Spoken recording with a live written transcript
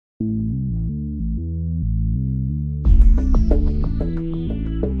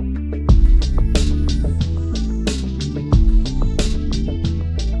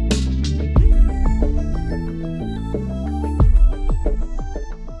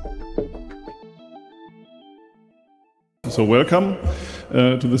So welcome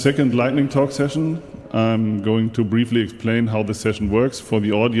to the second lightning talk session. I'm going to briefly explain how this session works for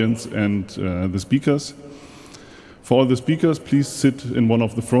the audience and the speakers. For all the speakers, please sit in one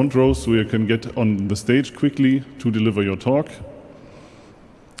of the front rows so you can get on the stage quickly to deliver your talk.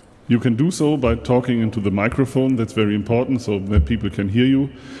 You can do so by talking into the microphone. That's very important so that people can hear you.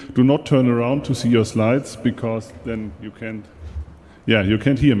 Do not turn around to see your slides because then you can't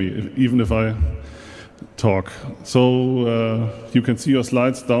hear me even if I talk. So you can see your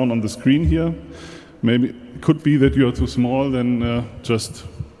slides down on the screen here. Maybe it could be that you are too small, then just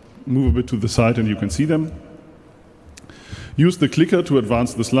move a bit to the side and you can see them. Use the clicker to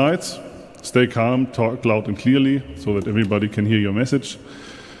advance the slides. Stay calm, talk loud and clearly so that everybody can hear your message.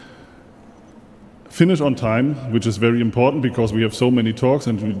 Finish on time, which is very important because we have so many talks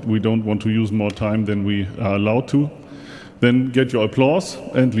and we don't want to use more time than we are allowed to. Then get your applause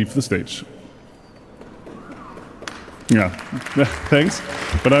and leave the stage. Yeah, thanks.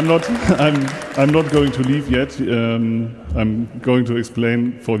 But I'm not going to leave yet. I'm going to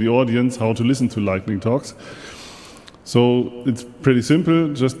explain for the audience how to listen to lightning talks. So it's pretty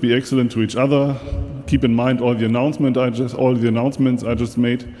simple. Just be excellent to each other. Keep in mind all the announcements I just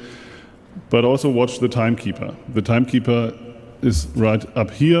made. But also watch the timekeeper. The timekeeper is right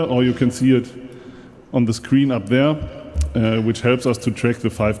up here, or you can see it on the screen up there, which helps us to track the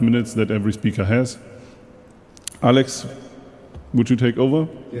 5 minutes that every speaker has. Alex, would you take over?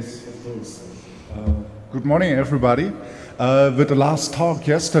 Yes, of course. Good morning, everybody. With the last talk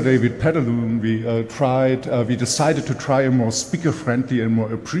yesterday with Pedaloon, we decided to try a more speaker-friendly and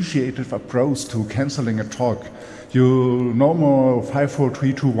more appreciative approach to canceling a talk. You no more 5, 4,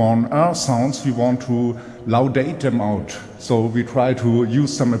 3, 2, 1 sounds. We want to laudate them out. So we try to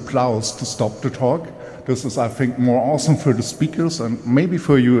use some applause to stop the talk. This is, I think, more awesome for the speakers and maybe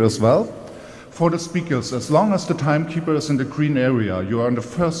for you as well. For the speakers, as long as the timekeeper is in the green area, you are in the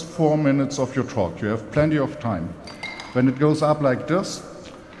first 4 minutes of your talk. You have plenty of time. When it goes up like this,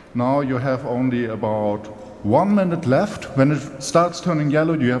 now you have only about 1 minute left. When it starts turning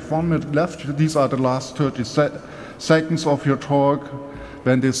yellow, you have 1 minute left. These are the last 30 seconds of your talk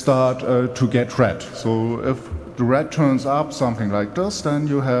when they start to get red. So if the red turns up, something like this, then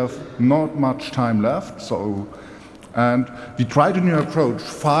you have not much time left. And we tried a new approach.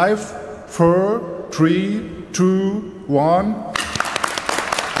 5, 4, 3, 2, 1.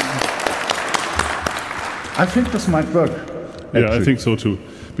 I think this might work. Actually. Yeah, I think so too.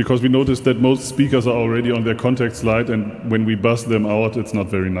 Because we noticed that most speakers are already on their contact slide, and when we buzz them out, it's not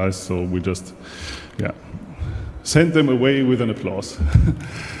very nice. So we just, send them away with an applause.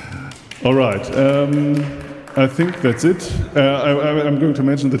 All right. I think that's it. I'm going to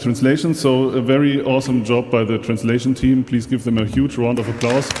mention the translation. So a very awesome job by the translation team. Please give them a huge round of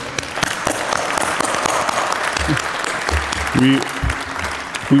applause.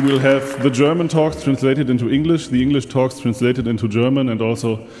 We will have the German talks translated into English, the English talks translated into German, and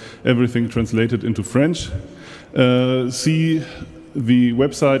also everything translated into French. See the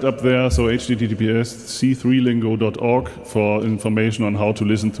website up there, so https://c3lingo.org for information on how to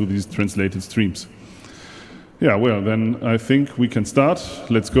listen to these translated streams. Yeah, well, then I think we can start.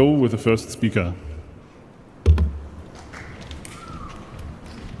 Let's go with the first speaker.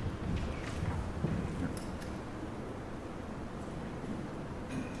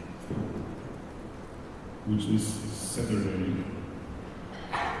 Which is satRday.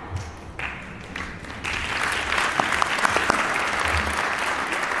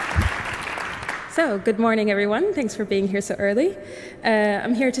 So, good morning, everyone. Thanks for being here so early.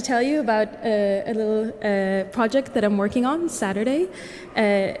 I'm here to tell you about a little project that I'm working on, satRday.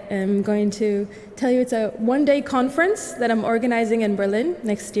 I'm going to tell you it's a one-day conference that I'm organizing in Berlin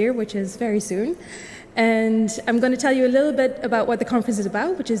next year, which is very soon. And I'm going to tell you a little bit about what the conference is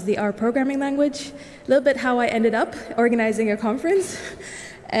about, which is the R programming language, a little bit how I ended up organizing a conference,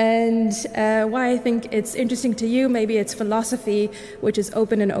 and why I think it's interesting to you, maybe its philosophy, which is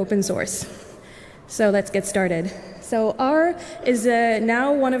open and open source. So let's get started. So R is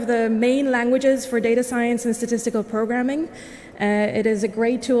now one of the main languages for data science and statistical programming. It is a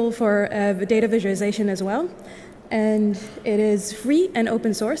great tool for data visualization as well, and it is free and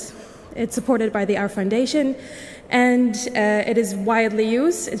open source. It's supported by the R Foundation, and it is widely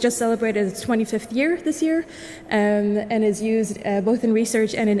used. It just celebrated its 25th year this year, and is used both in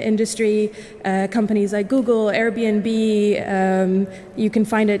research and in industry. Companies like Google, Airbnb, you can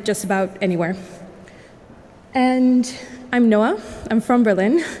find it just about anywhere. And I'm Noah. I'm from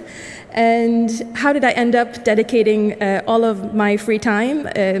Berlin. And how did I end up dedicating all of my free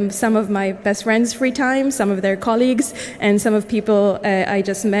time, some of my best friends' free time, some of their colleagues, and some of people I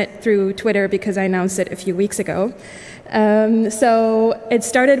just met through Twitter because I announced it a few weeks ago. So it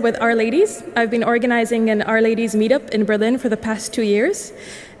started with Our Ladies. I've been organizing an Our Ladies meetup in Berlin for the past 2 years.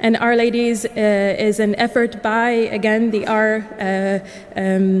 And Our Ladies is an effort by, again, the R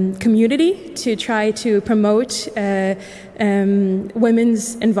community to try to promote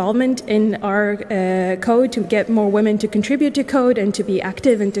women's involvement in our code, to get more women to contribute to code and to be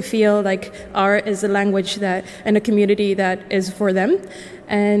active and to feel like R is a language that and a community that is for them.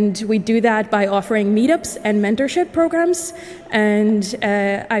 And we do that by offering meetups and mentorship programs. And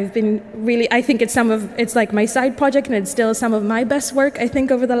I've been really, I think it's like my side project, and it's still some of my best work, I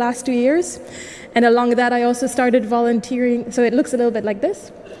think, over the last 2 years. And along that, I also started volunteering. So it looks a little bit like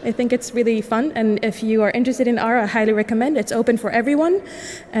this. I think it's really fun. And if you are interested in R, I highly recommend. It's open for everyone.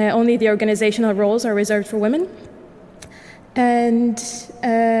 Only the organizational roles are reserved for women. And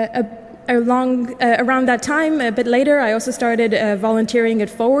around that time, a bit later, I also started volunteering at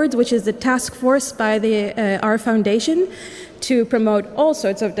Forwards, which is the task force by the R Foundation to promote all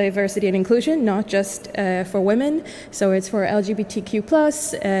sorts of diversity and inclusion, not just for women. So it's for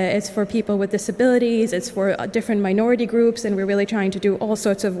LGBTQ+, it's for people with disabilities, it's for different minority groups, and we're really trying to do all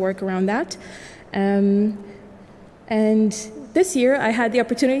sorts of work around that. And this year, I had the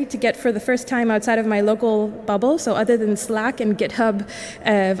opportunity to get for the first time outside of my local bubble. So other than Slack and GitHub,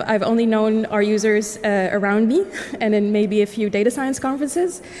 I've only known R users around me and in maybe a few data science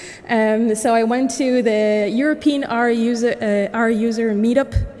conferences. So I went to the European R user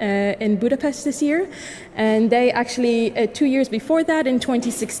meetup in Budapest this year. And they actually, 2 years before that, in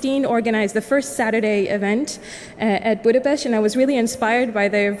 2016, organized the first Saturday event at Budapest. And I was really inspired by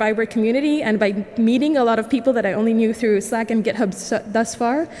their vibrant community and by meeting a lot of people that I only knew through Slack and GitHub thus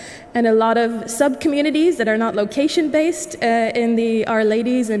far, and a lot of sub-communities that are not location-based in the R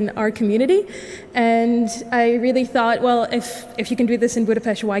Ladies and R community. And I really thought, well, if you can do this in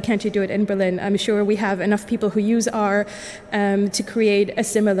Budapest, why can't you do it in Berlin? I'm sure we have enough people who use R to create a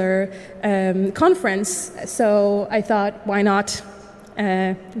similar conference. So I thought, why not?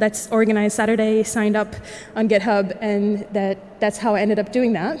 Let's organize Saturday, signed up on GitHub, and that's how I ended up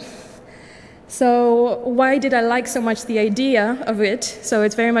doing that. So why did I like so much the idea of it? So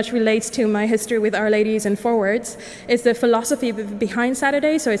it very much relates to my history with Our Ladies and Forwards. It's the philosophy behind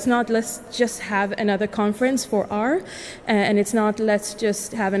Saturday. So it's not let's just have another conference for R, and it's not let's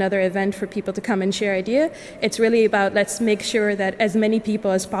just have another event for people to come and share idea. It's really about let's make sure that as many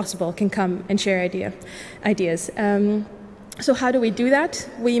people as possible can come and share ideas. So how do we do that?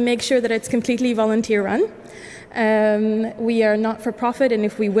 We make sure that it's completely volunteer run. We are not for profit, and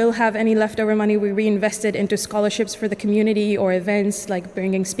if we will have any leftover money, we reinvest it into scholarships for the community or events like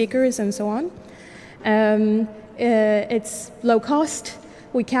bringing speakers and so on. It's low cost.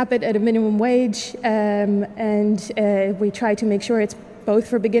 We cap it at a minimum wage, and we try to make sure it's both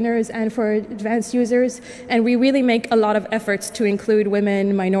for beginners and for advanced users. And we really make a lot of efforts to include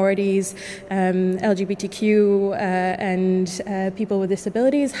women, minorities, LGBTQ, and people with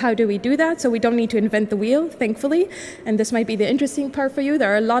disabilities. How do we do that? So we don't need to invent the wheel, thankfully. And this might be the interesting part for you.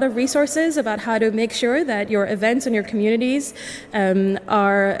 There are a lot of resources about how to make sure that your events and your communities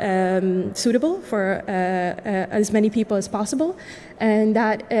are suitable for as many people as possible. And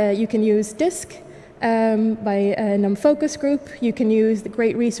that you can use DISC, by a NUM focus group. You can use the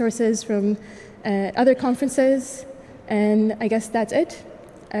great resources from other conferences, and I guess that's it.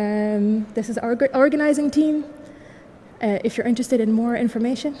 This is our organizing team. If you're interested in more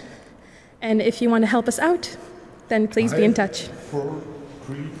information, and if you want to help us out, then please be in touch. 4,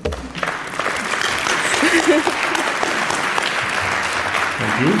 3.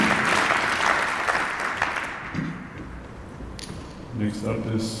 Thank you. Next up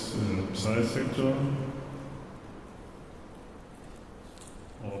is PSI sector,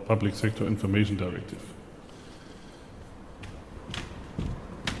 or Public Sector Information Directive.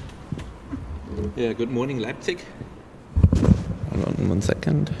 Yeah, good morning, Leipzig. Hold on 1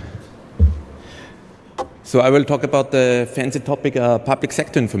 second. So I will talk about the fancy topic public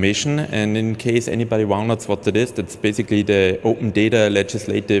sector information, and in case anybody wonders what that is, that's basically the open data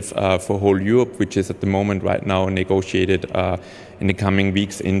legislative for whole Europe, which is at the moment right now negotiated in the coming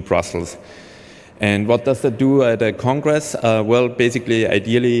weeks in Brussels. And what does that do at the Congress? Well, basically,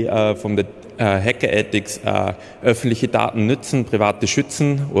 ideally from the Hacker Ethics, öffentliche Daten nützen, private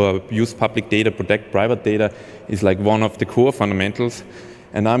schützen, or use public data, protect private data is like one of the core fundamentals.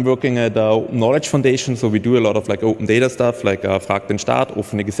 And I'm working at the Open Knowledge Foundation, so we do a lot of like open data stuff, like Frag den Staat,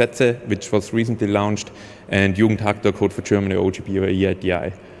 offene Gesetze, which was recently launched, and Jugendhacktag Code for Germany, OGB or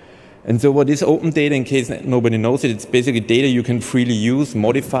EIDI. And so what is open data, in case nobody knows it, it's basically data you can freely use,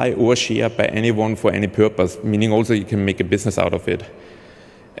 modify, or share by anyone for any purpose, meaning also you can make a business out of it.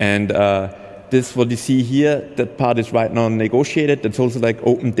 And this, what you see here, that part is right now negotiated. That's also like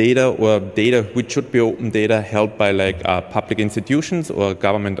open data or data which should be open data held by like public institutions or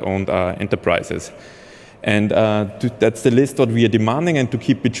government-owned enterprises. And that's the list what we are demanding, and to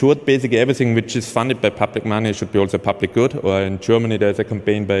keep it short, basically everything which is funded by public money should be also public good. Or in Germany there's a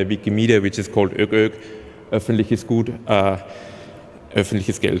campaign by Wikimedia which is called ÖGÖG, öffentliches Gut,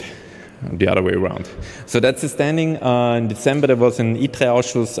 öffentliches Geld, the other way around. So that's the standing. In December there was an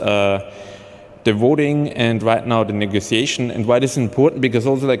ITRE-Ausschuss, the voting, and right now the negotiation. And why this is important, because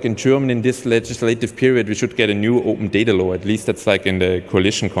also like in Germany in this legislative period we should get a new open data law, at least that's like in the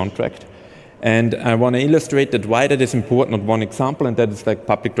coalition contract. And I want to illustrate that why that is important on one example, and that is like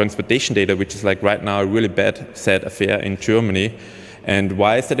public transportation data, which is like right now a really bad, sad affair in Germany. And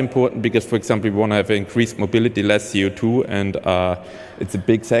why is that important? Because, for example, we want to have increased mobility, less CO2, and it's a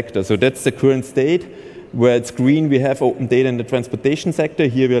big sector. So that's the current state. Where it's green, we have open data in the transportation sector.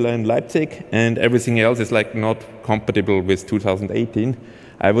 Here we are in Leipzig, and everything else is like not compatible with 2018.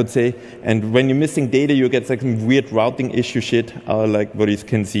 I would say. And when you're missing data, you get like some weird routing issue shit, like what you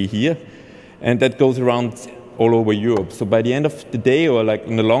can see here. And that goes around all over Europe. So by the end of the day, or like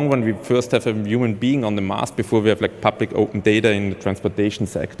in the long run, we first have a human being on the mast before we have like public open data in the transportation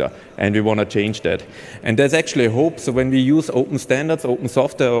sector. And we want to change that. And there's actually a hope. So when we use open standards, open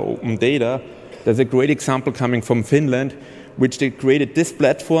software, open data, there's a great example coming from Finland, which they created this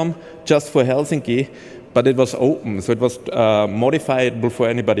platform just for Helsinki, but it was open, so it was modifiable for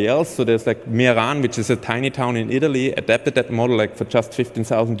anybody else. So there's like Meran, which is a tiny town in Italy, adapted that model like for just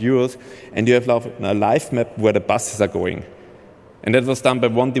 15,000 euros, and you have a live map where the buses are going. And that was done by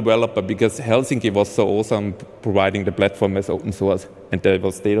one developer because Helsinki was so awesome providing the platform as open source, and there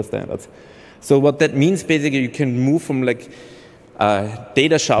was data standards. So what that means, basically, you can move from like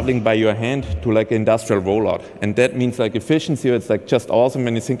data shoveling by your hand to like industrial rollout. And that means like efficiency. It's like just awesome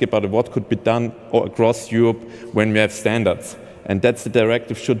when you think about it, what could be done across Europe when we have standards. And that's the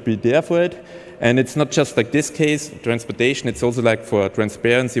directive should be there for it. And it's not just like this case, transportation, it's also like for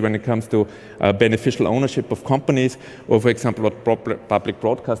transparency when it comes to beneficial ownership of companies, or for example, what public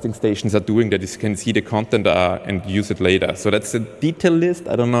broadcasting stations are doing, that you can see the content and use it later. So that's a detailed list.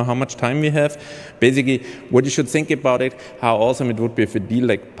 I don't know how much time we have. Basically, what you should think about it, how awesome it would be if we deal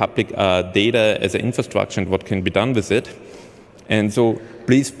like public data as an infrastructure and what can be done with it. And so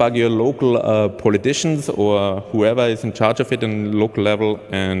please bug your local politicians or whoever is in charge of it on the local level.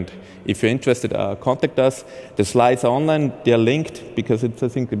 And if you're interested, contact us. The slides are online. They're linked because it's, I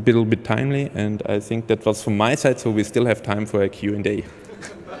think, a little bit timely. And I think that was from my side, so we still have time for a Q&A. Thank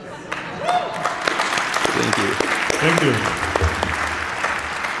you. Thank you.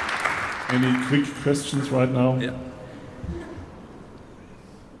 Any quick questions right now? Yeah.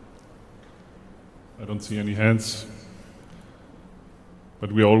 I don't see any hands.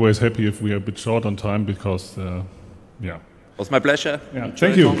 But we're always happy if we are a bit short on time because, yeah. It was my pleasure. Yeah,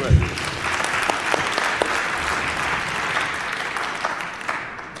 thank you.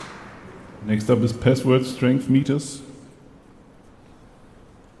 Next up is password strength meters.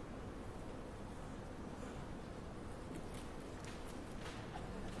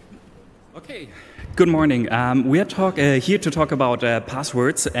 Okay. Good morning. We are here to talk about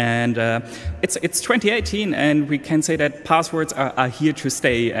passwords, and it's 2018, and we can say that passwords are here to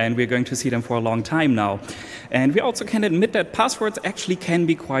stay, and we're going to see them for a long time now. And we also can admit that passwords actually can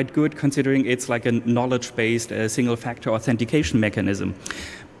be quite good, considering it's like a knowledge-based single-factor authentication mechanism.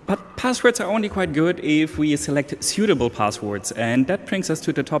 But passwords are only quite good if we select suitable passwords, and that brings us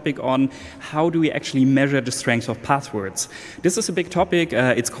to the topic on how do we actually measure the strength of passwords. This is a big topic.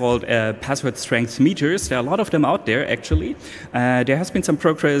 It's called password strength meters. There are a lot of them out there, actually. There has been some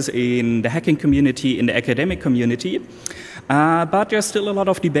progress in the hacking community, in the academic community. But there's still a lot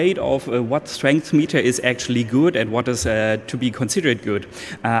of debate of what strength meter is actually good and what is to be considered good.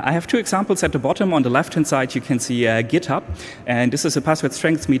 I have two examples at the bottom. On the left-hand side, you can see GitHub. And this is a password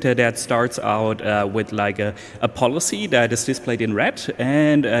strength meter that starts out with like a policy that is displayed in red.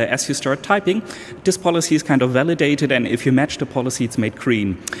 And as you start typing, this policy is kind of validated. And if you match the policy, it's made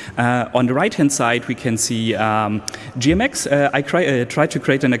green. On the right-hand side, we can see GMX. I tried to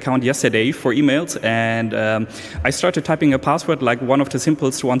create an account yesterday for emails. And I started typing a password, like one of the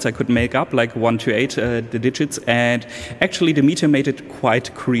simplest ones I could make up, like 1 to 8, the digits, and actually the meter made it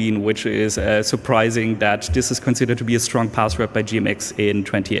quite green, which is surprising that this is considered to be a strong password by GMX in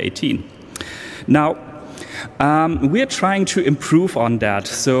 2018. Now, We are trying to improve on that.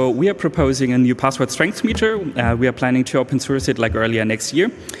 So we are proposing a new password strength meter. We are planning to open source it like earlier next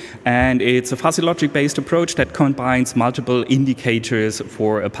year. And it's a fuzzy logic-based approach that combines multiple indicators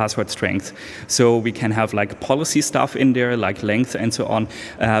for a password strength. So we can have like policy stuff in there, like length and so on.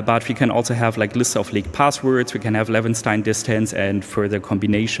 But we can also have like lists of leaked passwords. We can have Levenstein distance and further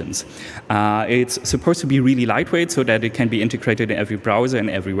combinations. It's supposed to be really lightweight so that it can be integrated in every browser and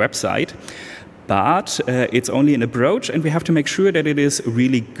every website. But it's only an approach, and we have to make sure that it is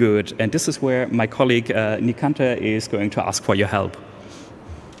really good. And this is where my colleague Nikanta is going to ask for your help.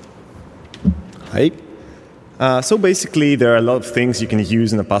 Hi. So basically, there are a lot of things you can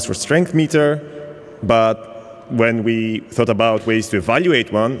use in a password strength meter, but when we thought about ways to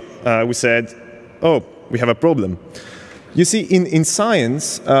evaluate one, we said, oh, we have a problem. You see, in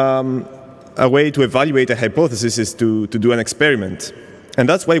science, a way to evaluate a hypothesis is to do an experiment. And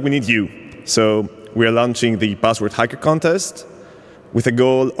that's why we need you. So we are launching the Password Hacker Contest with a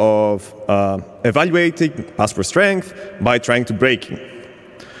goal of evaluating password strength by trying to break it.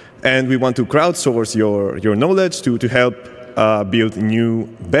 And we want to crowdsource your knowledge to help build new,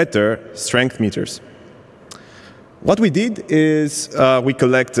 better strength meters. What we did is we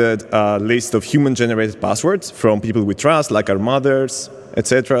collected a list of human-generated passwords from people we trust, like our mothers,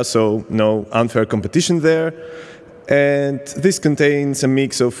 etc. So no unfair competition there. And this contains a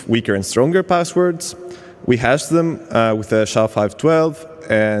mix of weaker and stronger passwords. We hashed them with a SHA-512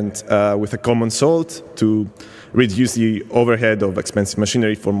 and with a common salt to reduce the overhead of expensive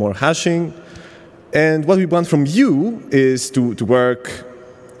machinery for more hashing. And what we want from you is to work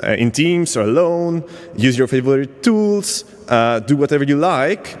in teams or alone, use your favorite tools, do whatever you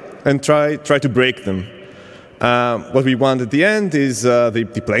like, and try to break them. What we want at the end is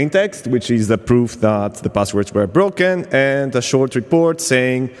the plain text, which is the proof that the passwords were broken, and a short report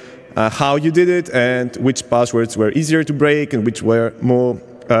saying how you did it and which passwords were easier to break and which were more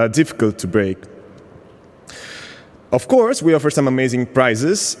difficult to break. Of course, we offer some amazing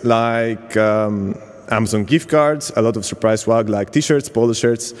prizes like Amazon gift cards, a lot of surprise swag like t-shirts, polo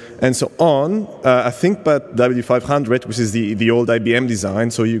shirts, and so on. A ThinkPad W500, which is the old IBM design,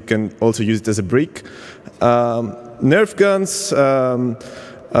 so you can also use it as a brick. Nerf guns,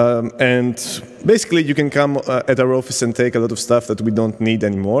 and basically you can come at our office and take a lot of stuff that we don't need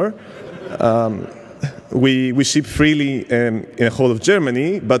anymore. We ship freely in the whole of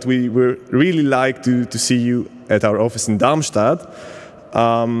Germany, but we would really like to see you at our office in Darmstadt.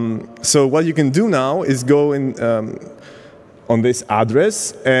 So what you can do now is go in on this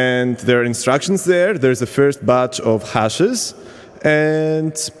address, and there are instructions there. There's a first batch of hashes,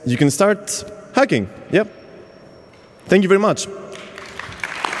 and you can start hacking. Yep. Thank you very much.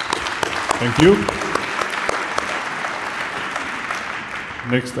 Thank you.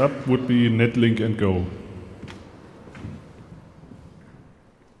 Next up would be Netlink and Go.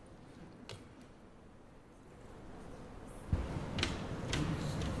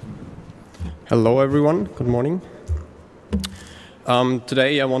 Hello everyone, good morning.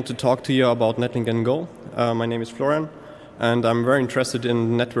 Today I want to talk to you about Netlink and Go. My name is Florian and I'm very interested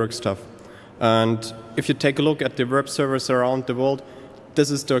in network stuff. And if you take a look at the web servers around the world, this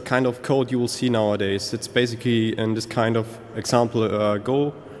is the kind of code you will see nowadays. It's basically in this kind of example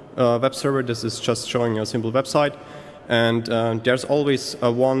Go web server. This is just showing a simple website. And there's always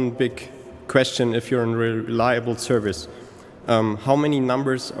one big question if you're in a reliable service. How many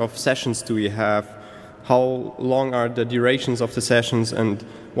numbers of sessions do we have? How long are the durations of the sessions? And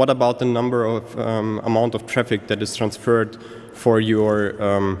what about the number of amount of traffic that is transferred for your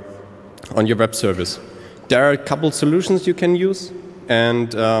on your web service? There are a couple solutions you can use,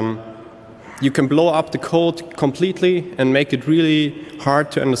 and you can blow up the code completely and make it really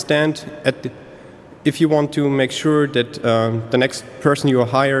hard to understand. If you want to make sure that the next person you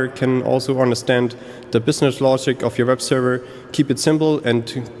hire can also understand the business logic of your web server, keep it simple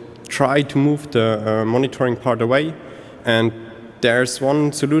and try to move the monitoring part away. And there's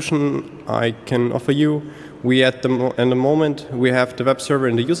one solution I can offer you. We at the moment we have the web server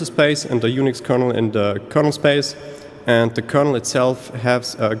in the user space and the Unix kernel in the kernel space, and the kernel itself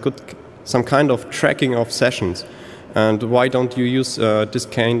has some kind of tracking of sessions. And why don't you use this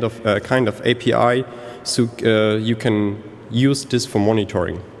kind of API so you can use this for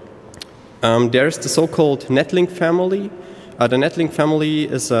monitoring? There's the so-called Netlink family. The Netlink family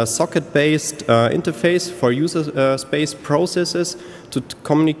is a socket-based interface for user space processes to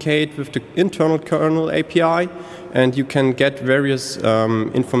communicate with the internal kernel API, and you can get various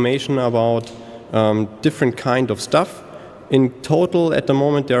information about different kind of stuff. In total, at the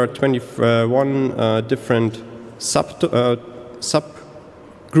moment, there are 21 different subgroups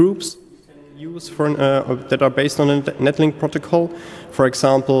you can use for that are based on a Netlink protocol. For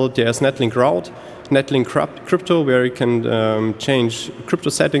example, there's Netlink Route, Netlink Crypto, where you can change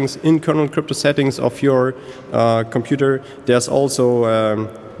crypto settings, in-kernel crypto settings of your computer. There's also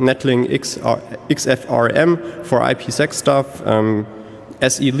Netlink XFRM for IPsec stuff,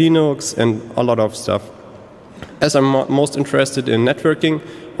 SE Linux, and a lot of stuff. As I'm most interested in networking,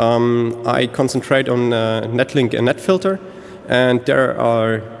 I concentrate on Netlink and NetFilter, and there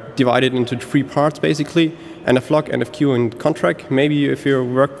are divided into 3 parts basically: NFlog, NFQ, and contract. Maybe if you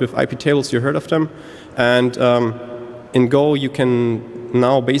worked with IP tables, you heard of them. And in Go, you can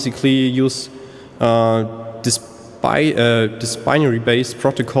now basically use this binary-based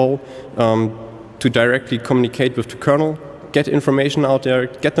protocol to directly communicate with the kernel, get information out there,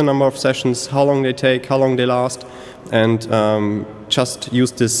 get the number of sessions, how long they take, how long they last, and just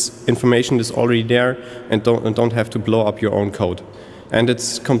use this information that's already there, and don't have to blow up your own code. And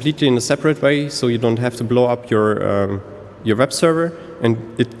it's completely in a separate way, so you don't have to blow up your web server, and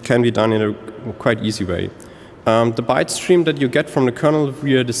it can be done in a quite easy way. The byte stream that you get from the kernel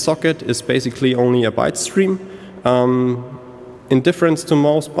via the socket is basically only a byte stream. In difference to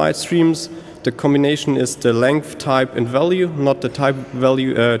most byte streams, the combination is the length, type, and value, not the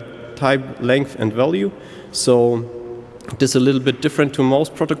type, length, and value. So this is a little bit different to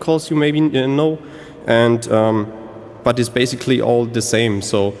most protocols you maybe know, and but it's basically all the same.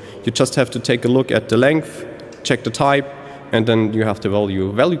 So you just have to take a look at the length, check the type, and then you have the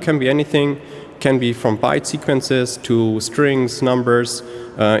value. Value can be anything, can be from byte sequences to strings, numbers,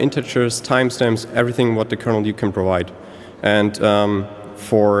 integers, timestamps, everything what the kernel you can provide. And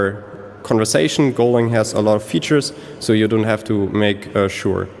for conversation, Golang has a lot of features, so you don't have to make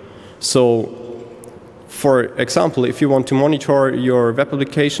sure. So, for example, if you want to monitor your web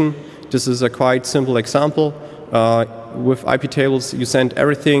application, this is a quite simple example. With IP tables, you send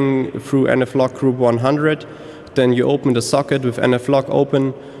everything through NFlog group 100, then you open the socket with NFlog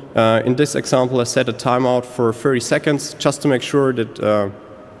open. In this example, I set a timeout for 30 seconds, just to make sure that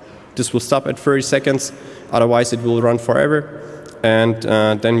this will stop at 30 seconds, otherwise it will run forever. And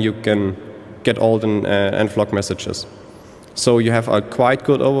then you can get all the NFlog messages. So you have a quite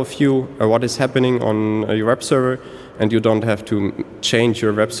good overview of what is happening on your web server, and you don't have to change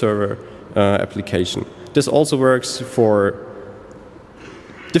your web server application. This also works for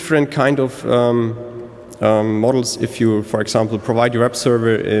different kind of models. If you, for example, provide your web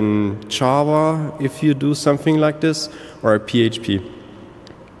server in Java, if you do something like this, or PHP.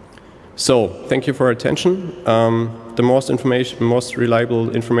 So, thank you for your attention. The most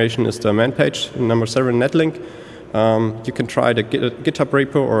reliable information is the man page, number 7, Netlink. You can try the GitHub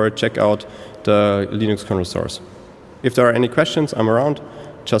repo or check out the Linux kernel source. If there are any questions, I'm around.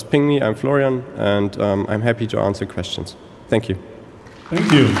 Just ping me, I'm Florian, and I'm happy to answer questions. Thank you.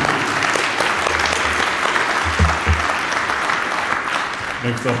 Thank you.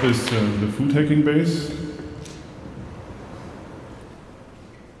 Next up is the food hacking base.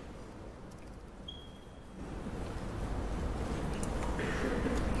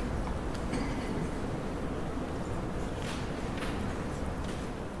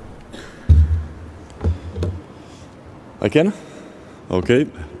 I can? Okay.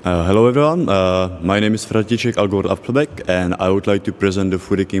 Hello everyone. My name is František Algor Appelbeck, and I would like to present the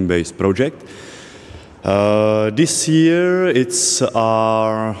food hacking based project. This year it's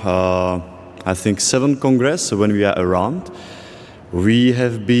our, I think, 7th Congress when we are around. We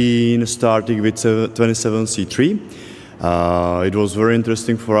have been starting with 27C3. It was very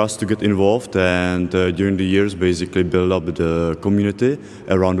interesting for us to get involved and during the years basically build up the community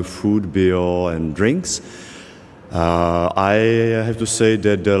around the food, bio and drinks. I have to say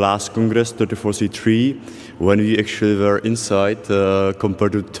that the last Congress, 34C3, when we actually were inside,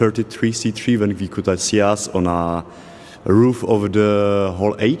 compared to 33C3, when we could see us on a roof over the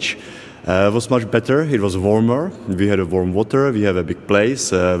whole H, was much better. It was warmer. We had a warm water. We have a big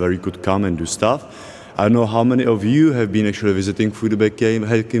place where you could come and do stuff. I don't know how many of you have been actually visiting food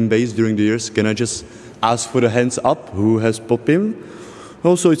hacking base during the years. Can I just ask for the hands up who has popped in?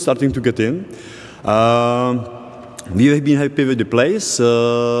 Also, it's starting to get in. We have been happy with the place.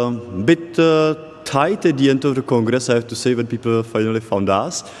 A bit tight at the end of the Congress, I have to say, when people finally found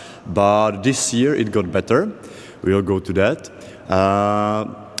us. But this year it got better. We'll go to that.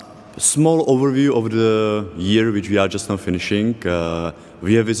 Small overview of the year which we are just now finishing.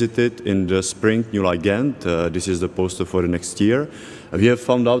 We have visited in the spring New Ghent. This is the poster for the next year. We have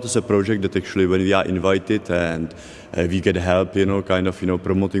found out as a project that actually when we are invited and we get help,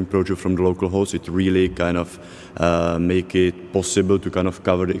 promoting project from the local host, it really kind of make it possible to kind of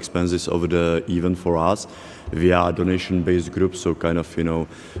cover the expenses of the event for us. We are a donation-based group, so kind of,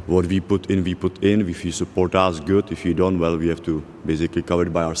 what we put in, we put in. If you support us, good. If you don't, well, we have to basically cover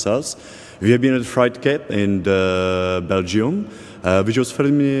it by ourselves. We have been at Frightcap in Belgium, which was a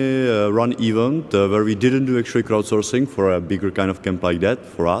fairly run event where we didn't do actually crowdsourcing for a bigger kind of camp like that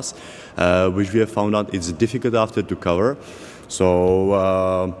for us, which we have found out it's difficult after to cover.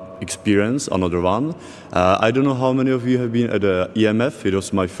 So experience, another one. I don't know how many of you have been at the EMF. It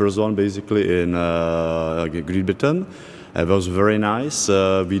was my first one basically in Great Britain. It was very nice.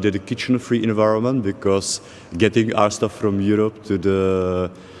 We did a kitchen-free environment because getting our stuff from Europe to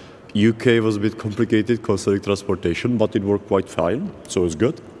the UK was a bit complicated concerning transportation, but it worked quite fine, so it's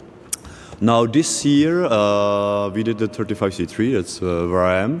good. Now this year we did the 35C3, that's where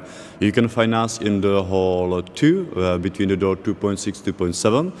I am. You can find us in the hall 2, between the door 2.6,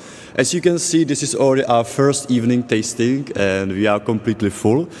 2.7. As you can see, this is already our first evening tasting and we are completely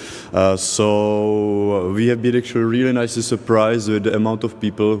full. So we have been actually really nicely surprised with the amount of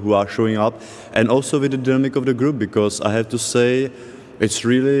people who are showing up and also with the dynamic of the group, because I have to say, it's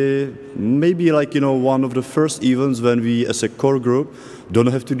really maybe like, one of the first events when we as a core group don't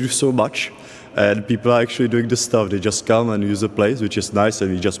have to do so much. And people are actually doing the stuff. They just come and use the place, which is nice.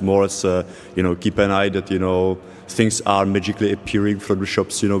 And we just more as, keep an eye that, things are magically appearing from the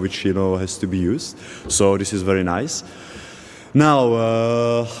shops, which, has to be used. So this is very nice.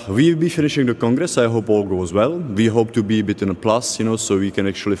 Now, we'll be finishing the Congress. I hope all goes well. We hope to be a bit in a plus, so we can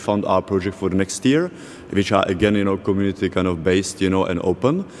actually fund our project for the next year, which are, again, community kind of based, and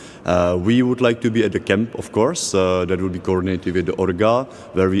open. We would like to be at the camp, of course. That will be coordinated with the Orga,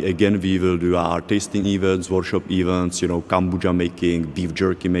 where we will do our tasting events, workshop events, kombucha making, beef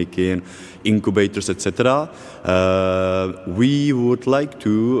jerky making, incubators, etc. We would like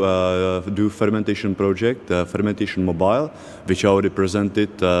to do fermentation project, fermentation mobile, which I already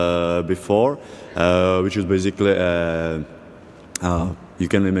presented before, which is basically you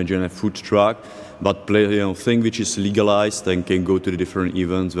can imagine a food truck, but thing which is legalized and can go to the different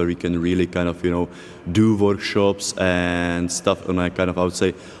events where we can really kind of do workshops and stuff on a kind of, I would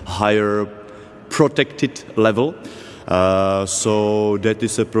say, higher protected level. So that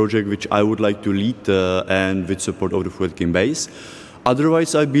is a project which I would like to lead and with support of the Foodking base.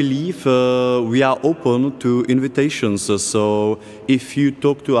 Otherwise, I believe we are open to invitations. So if you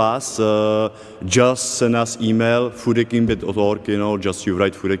talk to us, just send us email, foodking.org, just you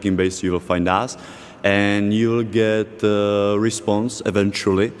write Foodking base, you will find us. And you will get a response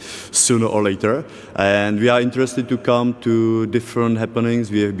eventually, sooner or later. And we are interested to come to different happenings.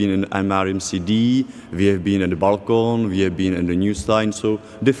 We have been in MRMCD, we have been at the Balkon, we have been in the Newsline. So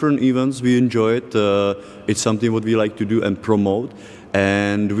different events, we enjoy it. It's something what we like to do and promote.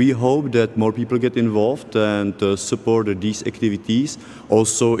 And we hope that more people get involved and support these activities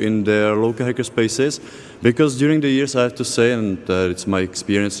also in their local hackerspaces. Because during the years, I have to say, and it's my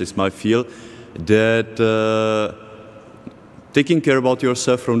experience, it's my field, that taking care about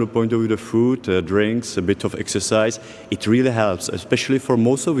yourself from the point of view of food, drinks, a bit of exercise, it really helps, especially for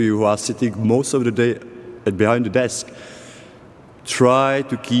most of you who are sitting most of the day behind the desk. Try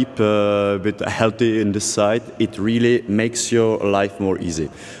to keep a bit healthy in this side. It really makes your life more easy.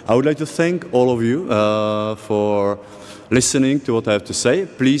 I would like to thank all of you for listening to what I have to say.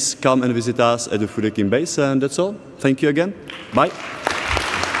 Please come and visit us at the Foodking base, and that's all. Thank you again. Bye.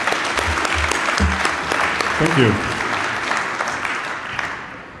 Thank you.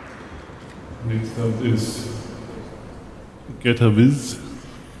 Next up is Getaviz.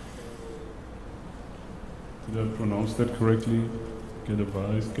 Did I pronounce that correctly?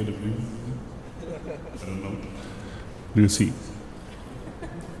 Getaviz, Getaviz? I don't know. We'll see.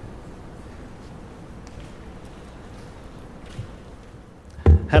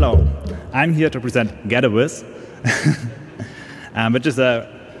 Hello, I'm here to present Getaviz, which is a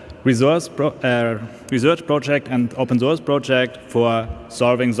research project and open source project for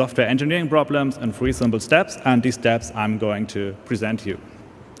solving software engineering problems in 3 simple steps, and these steps I'm going to present you.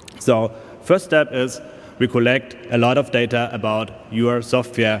 So first step is we collect a lot of data about your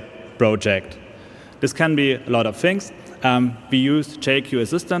software project. This can be a lot of things. We use JQ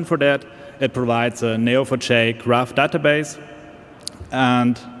Assistant for that. It provides a Neo4j graph database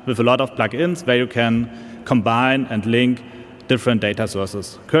and with a lot of plugins where you can combine and link different data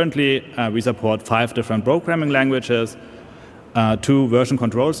sources. Currently, we support 5 different programming languages, 2 version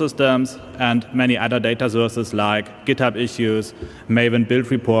control systems, and many other data sources like GitHub issues, Maven build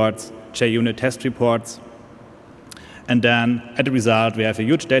reports, JUnit test reports. And then, as a result, we have a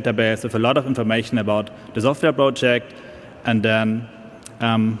huge database with a lot of information about the software project. And then,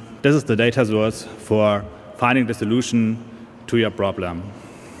 this is the data source for finding the solution to your problem.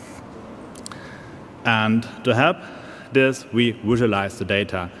 And to help this, we visualize the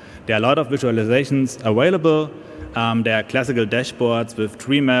data. There are a lot of visualizations available. There are classical dashboards with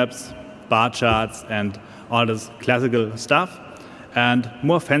tree maps, bar charts, and all this classical stuff. And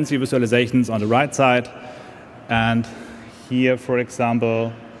more fancy visualizations on the right side. And here, for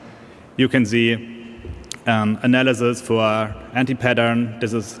example, you can see analysis for anti-pattern.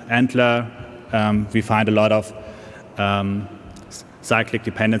 This is Antler. We find a lot of cyclic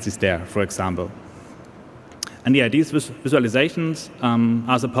dependencies there, for example. And yeah, these visualizations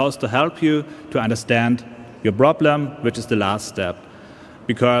are supposed to help you to understand your problem, which is the last step.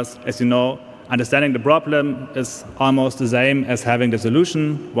 Because, as you know, understanding the problem is almost the same as having the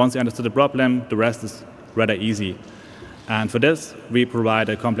solution. Once you understand the problem, the rest is rather easy. And for this, we provide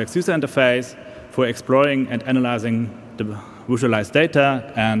a complex user interface for exploring and analyzing the visualized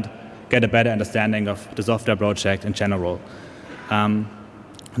data and get a better understanding of the software project in general.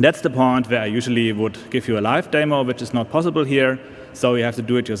 That's the point where I usually would give you a live demo, which is not possible here, so you have to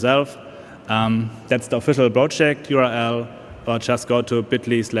do it yourself. That's the official project URL, or just go to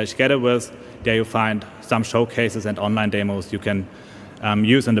bit.ly/Getaviz. There you find some showcases and online demos you can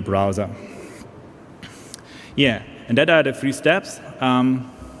use in the browser. Yeah, and that are the 3 steps.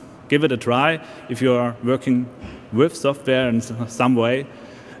 Give it a try if you are working with software in some way.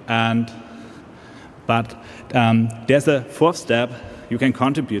 But there's a 4th step. You can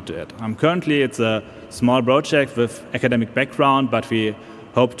contribute to it. Currently, it's a small project with academic background, but we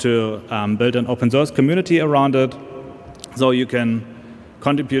hope to build an open source community around it. So you can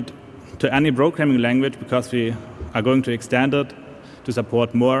contribute to any programming language, because we are going to extend it to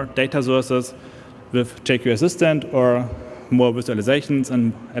support more data sources with JQ Assistant or more visualizations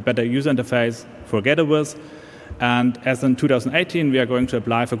and a better user interface for Getaviz. And as in 2018, we are going to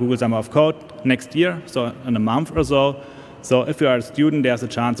apply for Google Summer of Code next year, so in a month or so. So if you are a student, there's a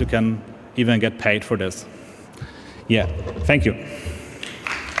chance you can even get paid for this. Yeah, thank you.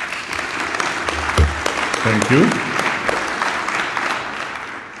 Thank you.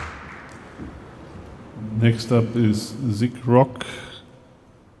 Next up is Sigrok.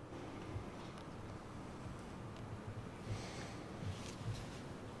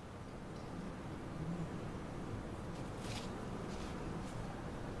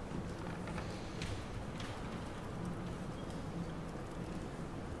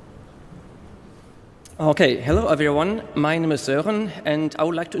 Okay, hello everyone. My name is Sören, and I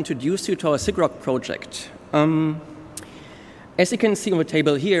would like to introduce you to our Sigrok project. As you can see on the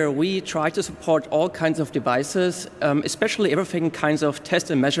table here, we try to support all kinds of devices, especially everything kinds of test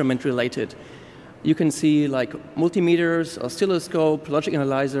and measurement related. You can see like multimeters, oscilloscope, logic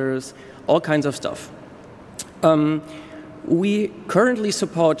analyzers, all kinds of stuff. We currently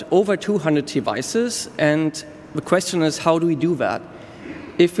support over 200 devices, and the question is, how do we do that?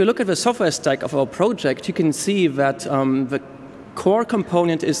 If you look at the software stack of our project, you can see that the core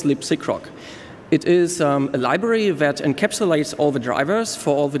component is libsigrok. It is a library that encapsulates all the drivers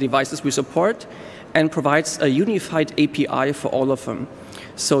for all the devices we support and provides a unified API for all of them.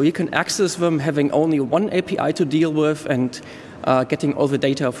 So you can access them having only one API to deal with and getting all the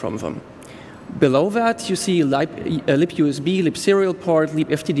data from them. Below that, you see libUSB, libserial-port,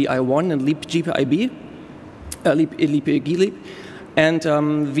 libftDI1, and libgpib, libglib. And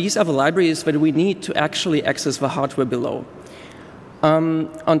these are the libraries that we need to actually access the hardware below.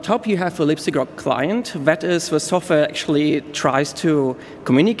 On top, you have the libsigrok client. That is the software actually tries to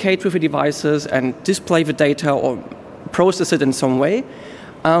communicate with the devices and display the data or process it in some way.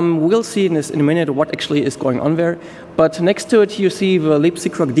 We'll see in a minute what actually is going on there. But next to it, you see the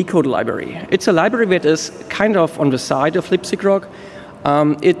libsigrok decode library. It's a library that is kind of on the side of libsigrok.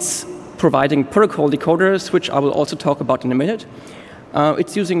 It's providing protocol decoders, which I will also talk about in a minute.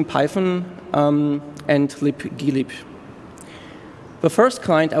 It's using Python and libglib. The first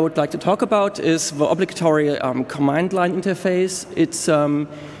client I would like to talk about is the obligatory command line interface. It's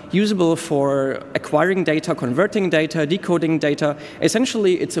usable for acquiring data, converting data, decoding data.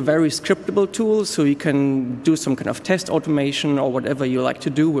 Essentially, it's a very scriptable tool, so you can do some kind of test automation or whatever you like to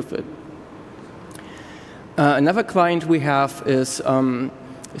do with it. Another client we have is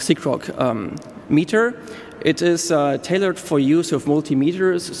Sigrok meter. It is tailored for use of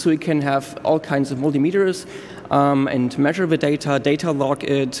multimeters, so you can have all kinds of multimeters and measure the data, data log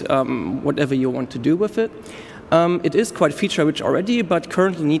it, whatever you want to do with it. It is quite feature-rich already, but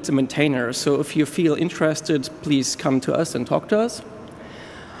currently needs a maintainer. So if you feel interested, please come to us and talk to us.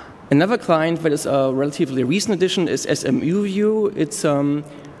 Another client that is a relatively recent addition is SMUview. It's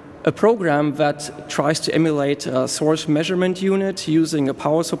a program that tries to emulate a source measurement unit using a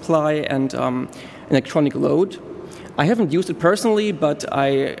power supply and electronic load. I haven't used it personally, but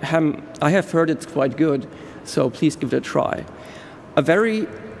I have heard it's quite good, so please give it a try. A very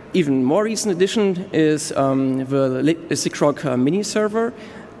even more recent addition is the Sigrok mini server.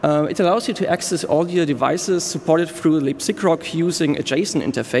 It allows you to access all your devices supported through libsigrok using a JSON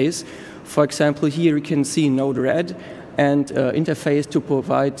interface. For example, here you can see Node-RED and interface to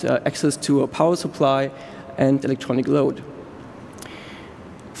provide access to a power supply and electronic load.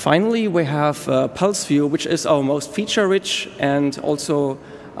 Finally, we have PulseView, which is our most feature-rich and also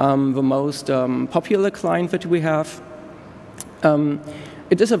the most popular client that we have.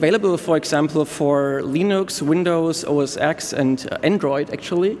 It is available, for example, for Linux, Windows, OS X, and Android,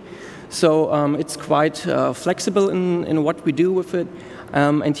 actually. So it's quite flexible in what we do with it.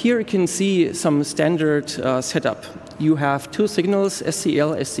 And here you can see some standard setup. You have two signals,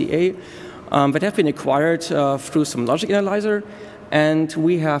 SCL, SCA, that have been acquired through some logic analyzer. And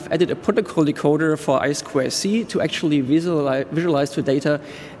we have added a protocol decoder for I2C to actually visualize the data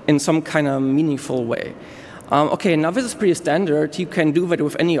in some kind of meaningful way. Okay, now this is pretty standard. You can do that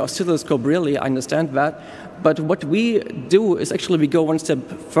with any oscilloscope, really, I understand that. But what we do is actually we go one step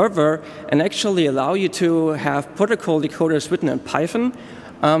further and actually allow you to have protocol decoders written in Python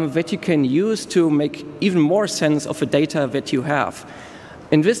that you can use to make even more sense of the data that you have.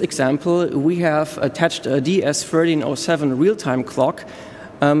 In this example, we have attached a DS1307 real-time clock,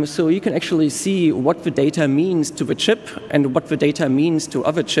 so you can actually see what the data means to the chip and what the data means to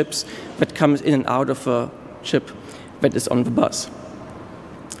other chips that comes in and out of a chip that is on the bus.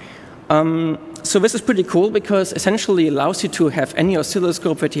 So this is pretty cool because essentially allows you to have any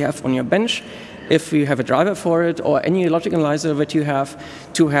oscilloscope that you have on your bench, if you have a driver for it, or any logic analyzer that you have,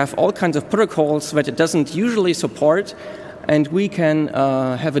 to have all kinds of protocols that it doesn't usually support, and we can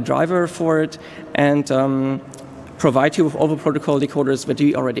have a driver for it and provide you with all the protocol decoders that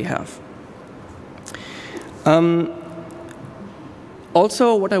we already have.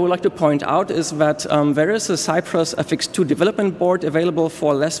 Also, what I would like to point out is that there is a Cypress FX2 development board available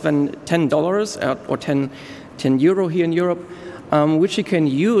for less than $10 or 10 euro here in Europe, which you can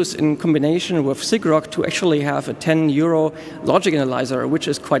use in combination with Sigrok to actually have a 10 euro logic analyzer, which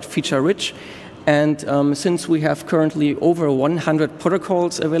is quite feature-rich. And since we have currently over 100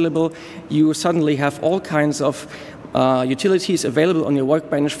 protocols available, you suddenly have all kinds of utilities available on your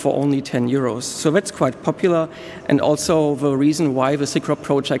workbench for only 10 euros. So that's quite popular, and also the reason why the Sigrok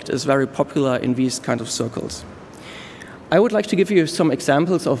project is very popular in these kind of circles. I would like to give you some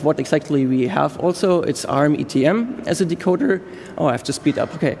examples of what exactly we have also. It's ARM ETM as a decoder. Oh, I have to speed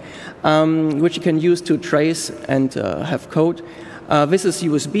up, okay. Which you can use to trace and have code. This is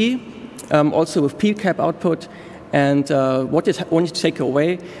USB, also with PCAP output. And what I want to take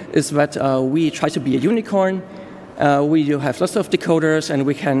away is that we try to be a unicorn. We do have lots of decoders, and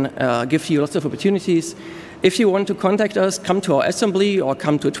we can give you lots of opportunities. If you want to contact us, come to our assembly, or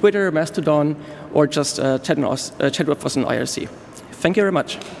come to Twitter, Mastodon, or just chat with us on IRC. Thank you very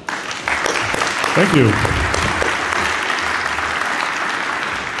much. Thank you.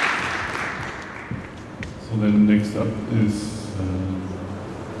 So then next up is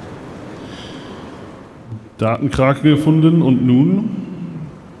Datenkrake gefunden und nun.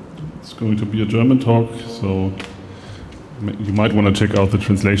 It's going to be a German talk, so you might want to check out the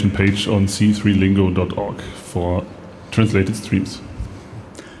translation page on c3lingo.org for translated streams.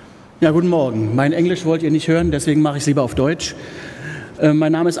 Ja, guten Morgen. Mein Englisch wollt ihr nicht hören, deswegen mache ich es lieber auf Deutsch.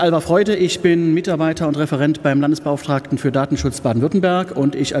 Mein Name ist Alva Freude, ich bin Mitarbeiter und Referent beim Landesbeauftragten für Datenschutz Baden-Württemberg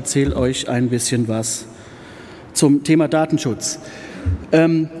und ich erzähle euch ein bisschen was zum Thema Datenschutz.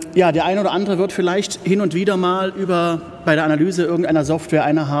 Ja, der eine oder andere wird vielleicht hin und wieder mal bei der Analyse irgendeiner Software,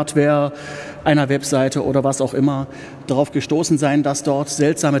 einer Hardware, einer Webseite oder was auch immer darauf gestoßen sein, dass dort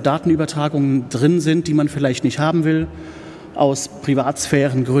seltsame Datenübertragungen drin sind, die man vielleicht nicht haben will, aus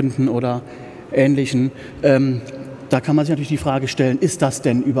Privatsphärengründen oder Ähnlichen. Da kann man sich natürlich die Frage stellen, ist das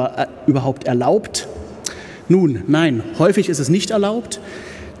denn überhaupt erlaubt? Nun, nein, häufig ist es nicht erlaubt,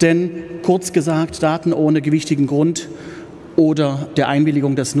 denn kurz gesagt, Daten ohne gewichtigen Grund oder der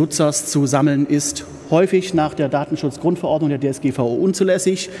Einwilligung des Nutzers zu sammeln, ist häufig nach der Datenschutzgrundverordnung der DSGVO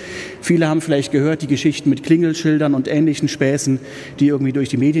unzulässig. Viele haben vielleicht gehört, die Geschichten mit Klingelschildern und ähnlichen Späßen, die irgendwie durch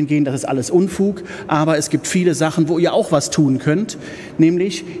die Medien gehen, das ist alles Unfug. Aber es gibt viele Sachen, wo ihr auch was tun könnt.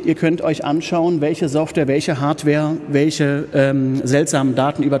 Nämlich, ihr könnt euch anschauen, welche Software, welche Hardware, welche seltsamen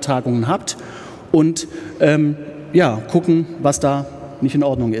Datenübertragungen habt und ja, gucken, was da nicht in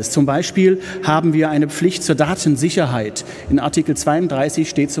Ordnung ist. Zum Beispiel haben wir eine Pflicht zur Datensicherheit. In Artikel 32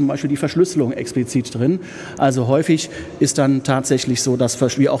 steht zum Beispiel die Verschlüsselung explizit drin. Also häufig ist dann tatsächlich so, dass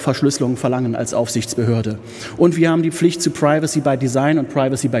wir auch Verschlüsselung verlangen als Aufsichtsbehörde. Und wir haben die Pflicht zu Privacy by Design und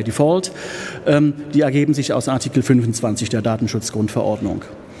Privacy by Default. Die ergeben sich aus Artikel 25 der Datenschutzgrundverordnung.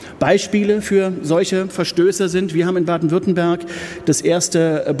 Beispiele für solche Verstöße sind, wir haben in Baden-Württemberg das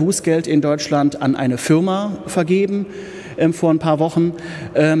erste Bußgeld in Deutschland an eine Firma vergeben vor ein paar Wochen.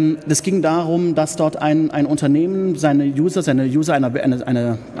 Es ging darum, dass dort ein Unternehmen seine User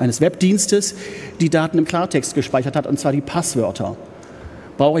eines Webdienstes die Daten im Klartext gespeichert hat, und zwar die Passwörter.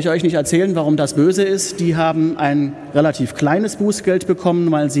 Brauche ich euch nicht erzählen, warum das böse ist. Die haben ein relativ kleines Bußgeld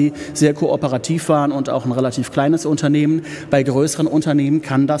bekommen, weil sie sehr kooperativ waren und auch ein relativ kleines Unternehmen. Bei größeren Unternehmen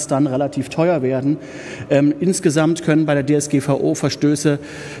kann das dann relativ teuer werden. Insgesamt können bei der DSGVO Verstöße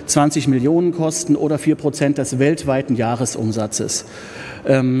 20 Millionen kosten oder 4% des weltweiten Jahresumsatzes.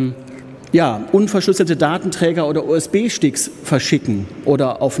 Ja, unverschlüsselte Datenträger oder USB-Sticks verschicken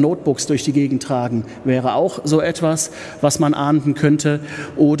oder auf Notebooks durch die Gegend tragen, wäre auch so etwas, was man ahnden könnte.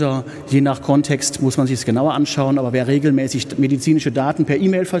 Oder je nach Kontext muss man sich es genauer anschauen, aber wer regelmäßig medizinische Daten per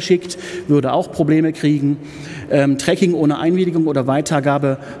E-Mail verschickt, würde auch Probleme kriegen. Tracking ohne Einwilligung oder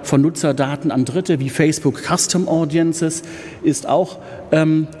Weitergabe von Nutzerdaten an Dritte wie Facebook Custom Audiences ist auch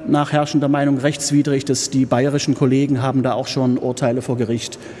nach herrschender Meinung rechtswidrig. Die bayerischen Kollegen haben da auch schon Urteile vor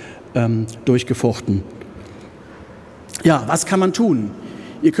Gericht durchgefochten. Ja, was kann man tun?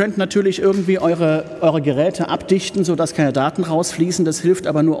 Ihr könnt natürlich irgendwie eure Geräte abdichten, sodass keine Daten rausfließen. Das hilft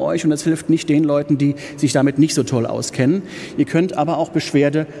aber nur euch und das hilft nicht den Leuten, die sich damit nicht so toll auskennen. Ihr könnt aber auch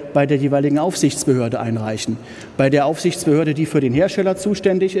Beschwerde bei der jeweiligen Aufsichtsbehörde einreichen. Bei der Aufsichtsbehörde, die für den Hersteller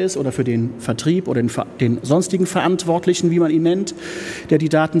zuständig ist oder für den Vertrieb oder den sonstigen Verantwortlichen, wie man ihn nennt, der die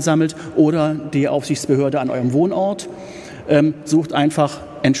Daten sammelt, oder die Aufsichtsbehörde an eurem Wohnort. Sucht einfach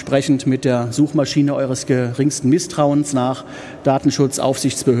entsprechend mit der Suchmaschine eures geringsten Misstrauens nach Datenschutz,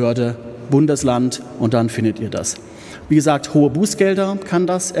 Aufsichtsbehörde, Bundesland, und dann findet ihr das. Wie gesagt, hohe Bußgelder kann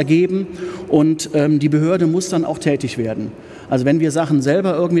das ergeben, und die Behörde muss dann auch tätig werden. Also wenn wir Sachen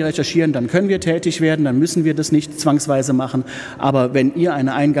selber irgendwie recherchieren, dann können wir tätig werden, dann müssen wir das nicht zwangsweise machen. Aber wenn ihr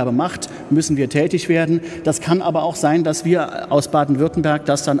eine Eingabe macht, müssen wir tätig werden. Das kann aber auch sein, dass wir aus Baden-Württemberg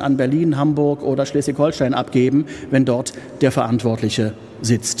das dann an Berlin, Hamburg oder Schleswig-Holstein abgeben, wenn dort der Verantwortliche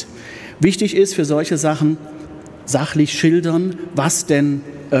sitzt. Wichtig ist für solche Sachen, sachlich schildern,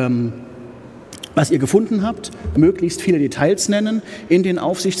 was ihr gefunden habt, möglichst viele Details nennen. In den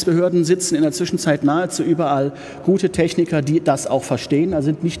Aufsichtsbehörden sitzen in der Zwischenzeit nahezu überall gute Techniker, die das auch verstehen. Da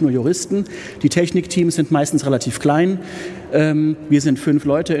sind nicht nur Juristen. Die Technikteams sind meistens relativ klein. Wir sind 5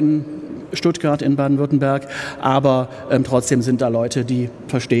 Leute in Stuttgart, in Baden-Württemberg, aber trotzdem sind da Leute, die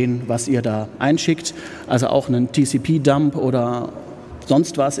verstehen, was ihr da einschickt. Also auch einen TCP-Dump oder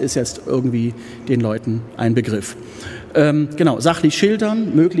sonst was ist jetzt irgendwie den Leuten ein Begriff. Genau, sachlich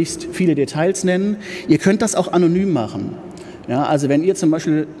schildern, möglichst viele Details nennen. Ihr könnt das auch anonym machen. Ja, also wenn ihr zum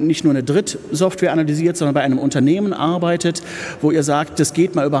Beispiel nicht nur eine Drittsoftware analysiert, sondern bei einem Unternehmen arbeitet, wo ihr sagt, das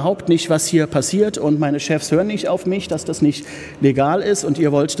geht mal überhaupt nicht, was hier passiert, und meine Chefs hören nicht auf mich, dass das nicht legal ist, und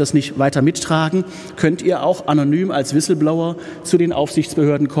ihr wollt das nicht weiter mittragen, könnt ihr auch anonym als Whistleblower zu den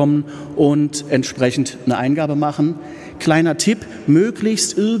Aufsichtsbehörden kommen und entsprechend eine Eingabe machen. Kleiner Tipp,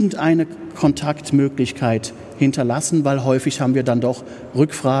 möglichst irgendeine Kontaktmöglichkeit hinterlassen, weil häufig haben wir dann doch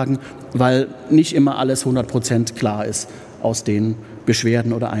Rückfragen, weil nicht immer alles 100% klar ist aus den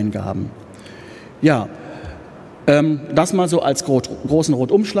Beschwerden oder Eingaben. Ja, das mal so als großen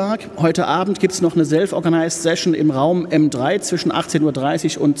Rundumschlag. Heute Abend gibt es noch eine Self-Organized Session im Raum M3 zwischen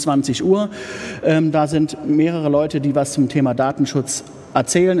 18:30 Uhr und 20 Uhr. Da sind mehrere Leute, die was zum Thema Datenschutz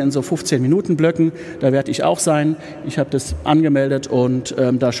erzählen in so 15-Minuten-Blöcken. Da werde ich auch sein. Ich habe das angemeldet, und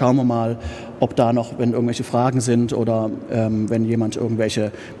da schauen wir mal, ob da noch, wenn irgendwelche Fragen sind oder wenn jemand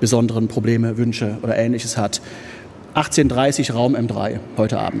irgendwelche besonderen Probleme, Wünsche oder Ähnliches hat. 18:30 Uhr, Raum M3,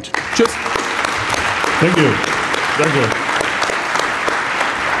 heute Abend. Tschüss. Thank you. Danke.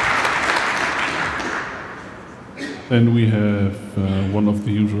 And we have one of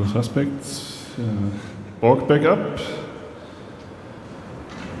the usual suspects, Borg Backup.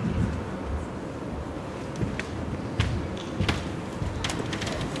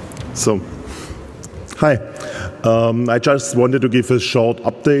 So, hi. I just wanted to give a short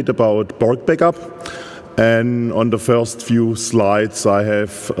update about Borg Backup. And on the first few slides, I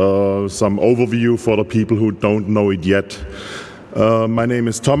have some overview for the people who don't know it yet. My name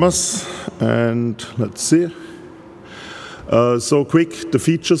is Thomas, and let's see. So quick, the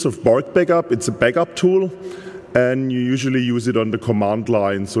features of Borg Backup. It's a backup tool, and you usually use it on the command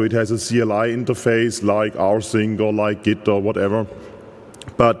line. So it has a CLI interface like rsync or like Git or whatever.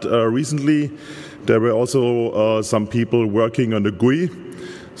 But recently, there were also some people working on the GUI.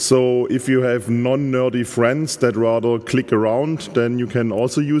 So if you have non-nerdy friends that rather click around, then you can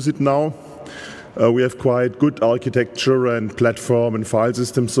also use it now. We have quite good architecture and platform and file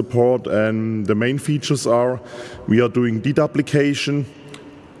system support, and the main features are we are doing deduplication,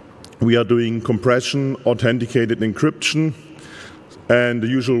 we are doing compression, authenticated encryption, and the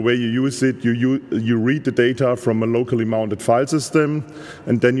usual way you use it, you read the data from a locally mounted file system,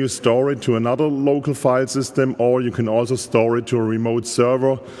 and then you store it to another local file system, or you can also store it to a remote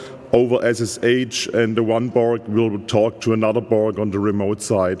server over SSH, and the one Borg will talk to another Borg on the remote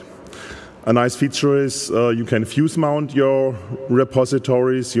side. A nice feature is you can fuse mount your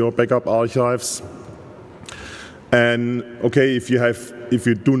repositories, your backup archives. And okay, if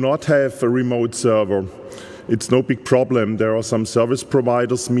you do not have a remote server, it's no big problem. There are some service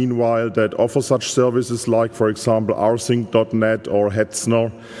providers, meanwhile, that offer such services like, for example, rsync.net or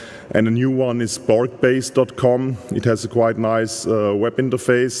Hetzner. And a new one is borgbase.com. It has a quite nice web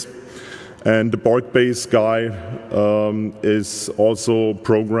interface. And the Borgbase guy is also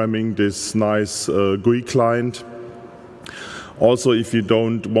programming this nice GUI client. Also, if you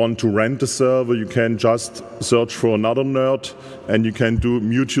don't want to rent a server, you can just search for another nerd, and you can do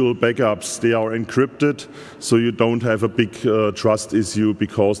mutual backups. They are encrypted, so you don't have a big trust issue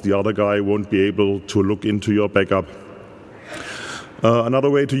because the other guy won't be able to look into your backup. Another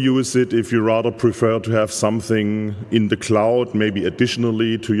way to use it, if you rather prefer to have something in the cloud, maybe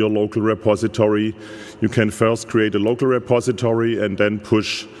additionally to your local repository, you can first create a local repository and then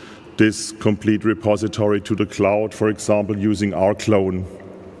push this complete repository to the cloud, for example, using rclone.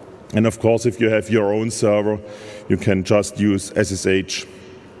 And of course, if you have your own server, you can just use SSH.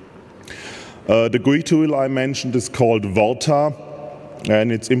 The GUI tool I mentioned is called Volta,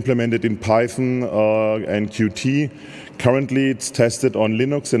 and it's implemented in Python and Qt. Currently, it's tested on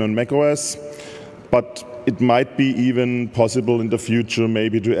Linux and on macOS, but it might be even possible in the future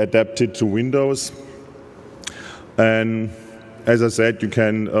maybe to adapt it to Windows. And as I said, you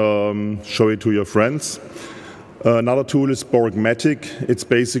can show it to your friends. Another tool is Borgmatic. It's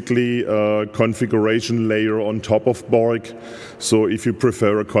basically a configuration layer on top of Borg. So if you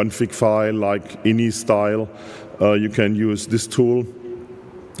prefer a config file like ini style, you can use this tool.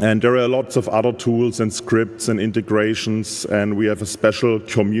 And there are lots of other tools and scripts and integrations, and we have a special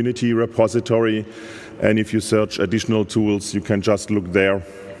community repository. And if you search additional tools, you can just look there.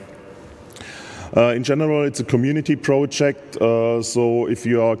 In general, it's a community project, so if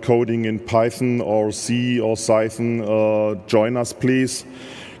you are coding in Python or C or Python, join us, please.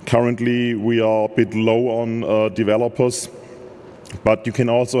 Currently, we are a bit low on developers, but you can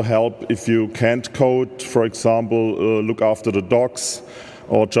also help if you can't code. For example, look after the docs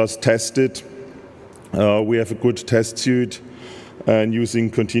or just test it. We have a good test suite, and using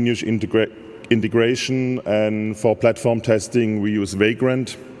continuous integration, and for platform testing, we use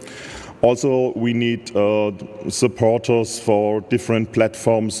Vagrant. Also, we need supporters for different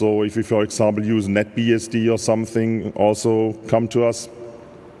platforms. So if you, for example, use NetBSD or something, also come to us.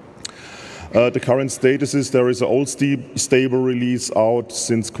 The current status is there is an old stable release out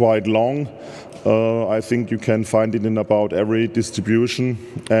since quite long. I think you can find it in about every distribution.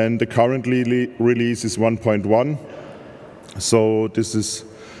 And the current release is 1.1. So this is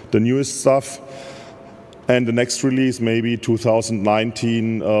the newest stuff. And the next release, maybe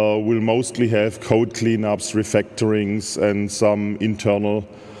 2019, will mostly have code cleanups, refactorings, and some internal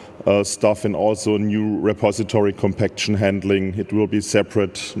stuff, and also new repository compaction handling. It will be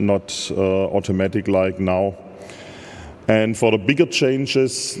separate, not automatic like now. And for the bigger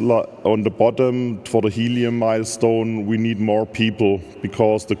changes on the bottom, for the helium milestone, we need more people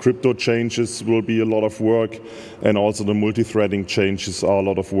because the crypto changes will be a lot of work, and also the multi-threading changes are a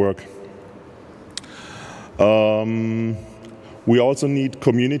lot of work. We also need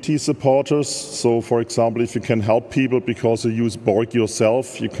community supporters. So, for example, if you can help people because you use Borg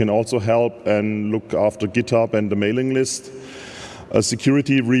yourself, you can also help and look after GitHub and the mailing list. A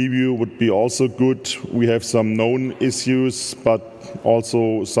security review would be also good. We have some known issues, but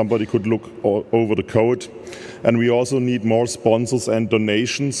also somebody could look over the code. And we also need more sponsors and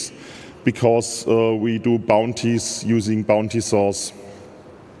donations because we do bounties using Bounty Source.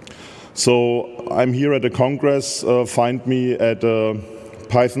 So I'm here at a Congress. Find me at a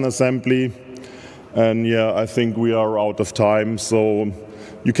Python assembly. And yeah, I think we are out of time. So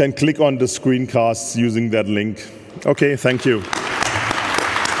you can click on the screencasts using that link. Okay, thank you.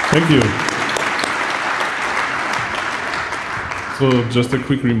 Thank you. So just a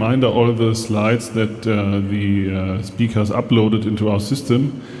quick reminder, all the slides that the speakers uploaded into our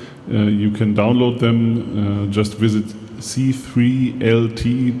system, you can download them. Just visit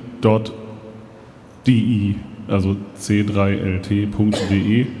c3lt.de, also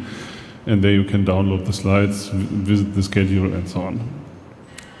c3lt.de, and there you can download the slides, visit the schedule, and so on.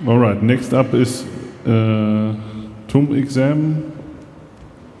 All right, next up is TUMexam.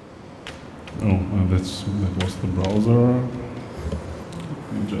 Oh, that was the browser.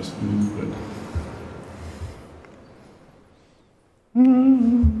 Let me just move it.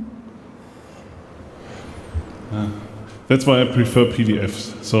 That's why I prefer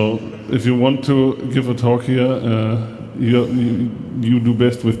PDFs. So if you want to give a talk here, you do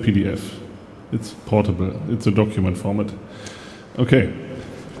best with PDF. It's portable. It's a document format. Okay,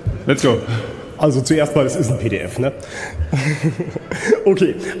 let's go. Also zuerst mal, es ist ein PDF, ne?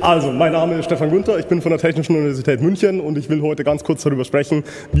 Okay, also mein Name ist Stefan Günther, ich bin von der Technischen Universität München und ich will heute ganz kurz darüber sprechen,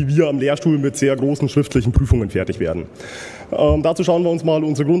 wie wir am Lehrstuhl mit sehr großen schriftlichen Prüfungen fertig werden. Dazu schauen wir uns mal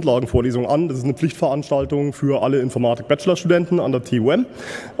unsere Grundlagenvorlesung an. Das ist eine Pflichtveranstaltung für alle Informatik-Bachelorstudenten an der TUM.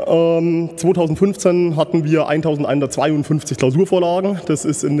 2015 hatten wir 1152 Klausurvorlagen. Das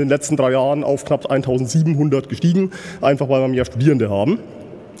ist in den letzten 3 Jahren auf knapp 1700 gestiegen, einfach weil wir mehr Studierende haben.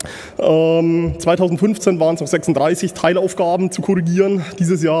 2015 waren es noch 36 Teilaufgaben zu korrigieren.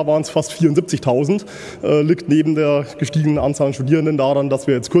 Dieses Jahr waren es fast 74.000. Liegt neben der gestiegenen Anzahl an Studierenden daran, dass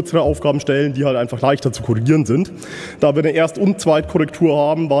wir jetzt kürzere Aufgaben stellen, die halt einfach leichter zu korrigieren sind. Da wir eine Erst- und Zweitkorrektur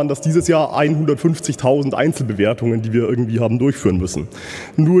haben, waren das dieses Jahr 150.000 Einzelbewertungen, die wir irgendwie haben durchführen müssen.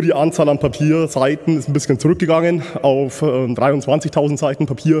 Nur die Anzahl an Papierseiten ist ein bisschen zurückgegangen auf 23.000 Seiten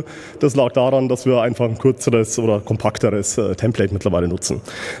Papier. Das lag daran, dass wir einfach ein kürzeres oder kompakteres Template mittlerweile nutzen.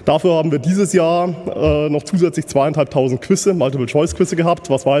 Dafür haben wir dieses Jahr noch zusätzlich 2.500 Quizze, Multiple-Choice-Quizze gehabt,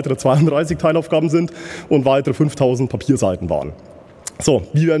 was weitere 32 Teilaufgaben sind und weitere 5.000 Papierseiten waren. So,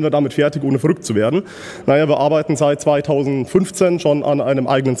 wie werden wir damit fertig, ohne verrückt zu werden? Naja, wir arbeiten seit 2015 schon an einem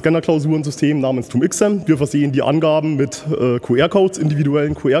eigenen Scanner-Klausurensystem namens TUMexam. Wir versehen die Angaben mit QR-Codes,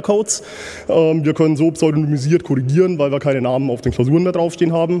 individuellen QR-Codes. Wir können so pseudonymisiert korrigieren, weil wir keine Namen auf den Klausuren mehr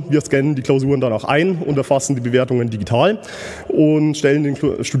draufstehen haben. Wir scannen die Klausuren danach ein und erfassen die Bewertungen digital und stellen den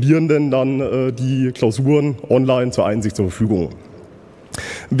Studierenden dann die Klausuren online zur Einsicht zur Verfügung.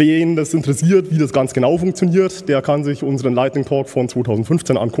 Wen das interessiert, wie das ganz genau funktioniert, der kann sich unseren Lightning Talk von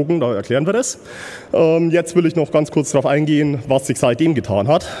 2015 angucken, da erklären wir das. Jetzt will ich noch ganz kurz darauf eingehen, was sich seitdem getan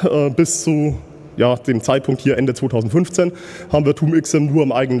hat. Bis zu dem Zeitpunkt hier Ende 2015 haben wir TUMexam nur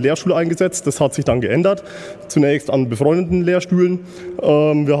am eigenen Lehrstuhl eingesetzt. Das hat sich dann geändert. Zunächst an befreundeten Lehrstühlen.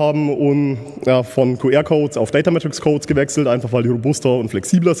 Wir haben von QR-Codes auf Datametrics-Codes gewechselt, einfach weil die robuster und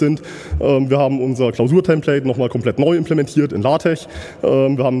flexibler sind. Wir haben unser Klausurtemplate nochmal komplett neu implementiert in LaTeX.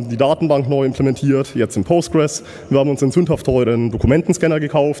 Wir haben die Datenbank neu implementiert, jetzt in Postgres. Wir haben uns einen sündhaft teuren Dokumentenscanner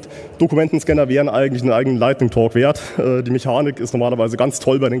gekauft. Dokumentenscanner wären eigentlich einen eigenen Lightning Talk wert. Die Mechanik ist normalerweise ganz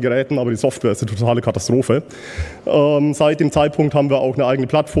toll bei den Geräten, aber die Software ist eine totale Katastrophe. Seit dem Zeitpunkt haben wir auch eine eigene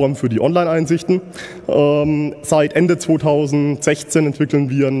Plattform für die Online-Einsichten. Seit Ende 2016 entwickeln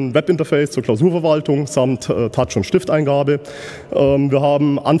wir ein Webinterface zur Klausurverwaltung samt Touch- und Stifteingabe. Wir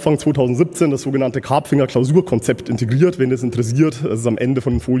haben Anfang 2017 das sogenannte Karpfinger-Klausurkonzept integriert. Wen das interessiert, es ist am Ende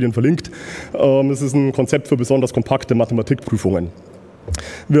von den Folien verlinkt. Es ist ein Konzept für besonders kompakte Mathematikprüfungen.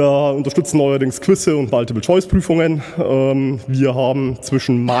 Wir unterstützen neuerdings Quizze und Multiple-Choice-Prüfungen. Wir haben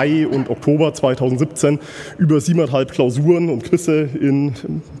zwischen Mai und Oktober 2017 über 7,5 Klausuren und Quizze in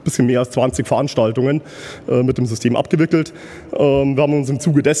ein bisschen mehr als 20 Veranstaltungen mit dem System abgewickelt. Wir haben uns im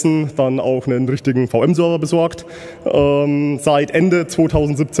Zuge dessen dann auch einen richtigen VM-Server besorgt. Seit Ende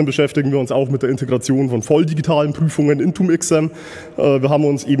 2017 beschäftigen wir uns auch mit der Integration von volldigitalen Prüfungen in TUMexam. Wir haben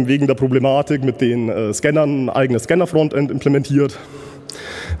uns eben wegen der Problematik mit den Scannern ein eigenes Scanner-Frontend implementiert.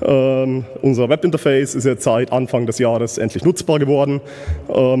 Unser Webinterface ist jetzt seit Anfang des Jahres endlich nutzbar geworden.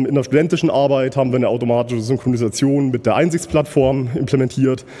 In der studentischen Arbeit haben wir eine automatische Synchronisation mit der Einsichtsplattform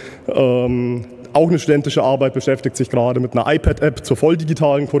implementiert. Auch eine studentische Arbeit beschäftigt sich gerade mit einer iPad-App zur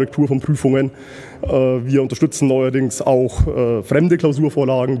volldigitalen Korrektur von Prüfungen. Wir unterstützen neuerdings auch fremde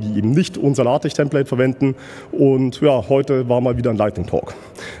Klausurvorlagen, die eben nicht unser LaTeX-Template verwenden. Und ja, heute war mal wieder ein Lightning Talk.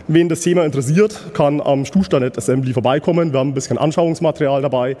 Wen das Thema interessiert, kann am Stustanet Assembly vorbeikommen. Wir haben ein bisschen Anschauungsmaterial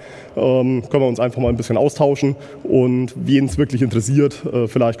dabei. Können wir uns einfach mal ein bisschen austauschen. Und wen es wirklich interessiert,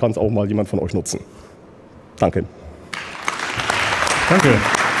 vielleicht kann es auch mal jemand von euch nutzen. Danke. Danke.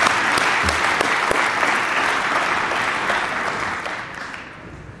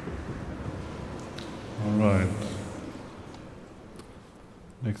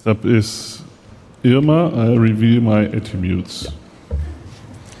 Next up is IRMA. I'll reveal my attributes.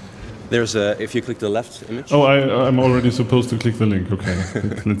 There's a, if you click the left image. Oh, I'm already supposed to click the link. Okay,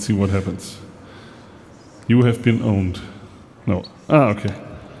 let's see what happens. You have been owned. No. Ah, okay.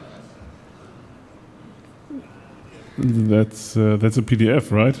 That's a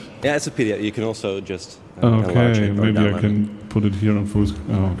PDF, right? Yeah, it's a PDF. You can also just enlarge okay, it or maybe I download can it. put it here on full screen.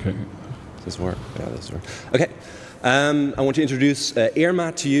 Oh, okay. Does this work? Yeah, this works. Okay. I want to introduce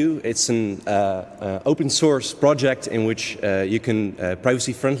IRMA to you. It's an open source project in which you can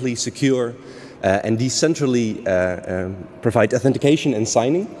privacy-friendly, secure, and decentrally provide authentication and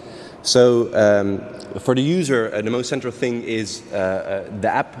signing. So for the user, the most central thing is the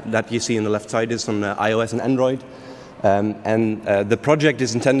app that you see on the left side is on iOS and Android. The project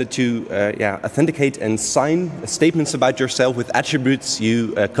is intended to authenticate and sign statements about yourself with attributes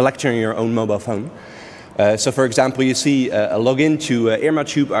you collect on your own mobile phone. So for example, you see a login to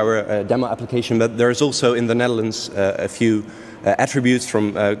IRMA-Tube, our demo application, but there's also in the Netherlands a few attributes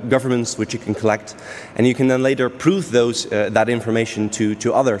from governments which you can collect, and you can then later prove that information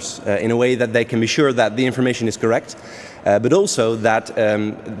to others in a way that they can be sure that the information is correct, but also that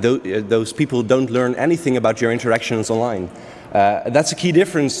those people don't learn anything about your interactions online. That's a key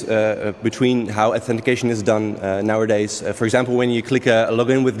difference between how authentication is done nowadays. For example, when you click a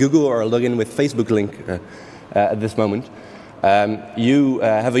login with Google or a login with Facebook link at this moment, you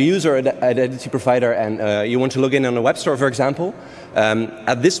have a user identity provider and you want to log in on a web store, for example.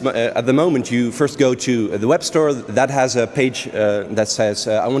 At the moment, you first go to the web store that has a page that says,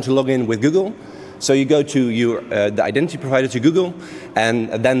 I want to log in with Google. So you go to the identity provider, to Google, and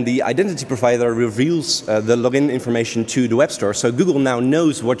then the identity provider reveals the login information to the web store. So Google now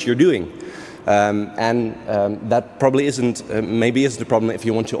knows what you're doing. That probably maybe isn't a problem if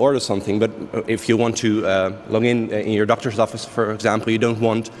you want to order something, but if you want to log in your doctor's office, for example, you don't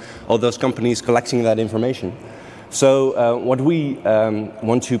want all those companies collecting that information. So what we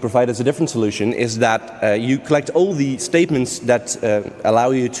want to provide as a different solution is that you collect all the statements that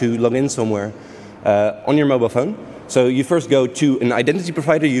allow you to log in somewhere on your mobile phone. So you first go to an identity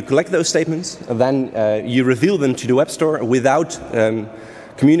provider, you collect those statements, and then you reveal them to the web store without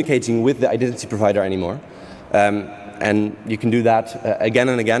communicating with the identity provider anymore. And you can do that again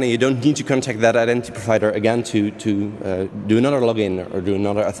and again, and you don't need to contact that identity provider again to do another login or do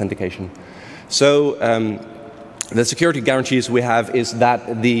another authentication. So the security guarantees we have is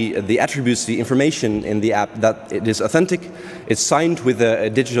that the attributes, the information in the app, that it is authentic, it's signed with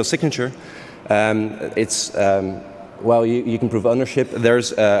a digital signature. Well, you can prove ownership.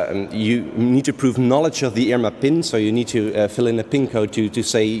 You need to prove knowledge of the IRMA PIN, so you need to fill in a PIN code to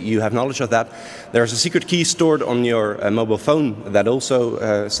say you have knowledge of that. There's a secret key stored on your mobile phone that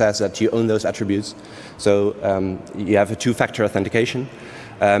also says that you own those attributes. So you have a two-factor authentication.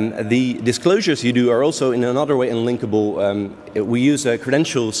 The disclosures you do are also in another way unlinkable. We use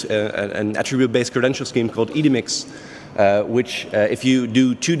credentials, an attribute-based credential scheme called IDMX, which if you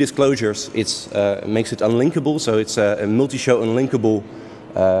do two disclosures, it makes it unlinkable, so it's a multi-show unlinkable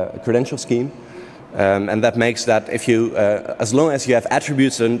credential scheme. And that makes that if you, as long as you have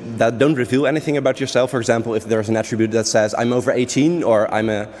attributes that don't reveal anything about yourself, for example, if there's an attribute that says I'm over 18 or I'm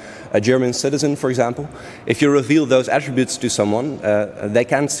a German citizen, for example, if you reveal those attributes to someone, they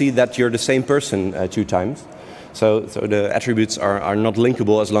can't see that you're the same person two times. So the attributes are not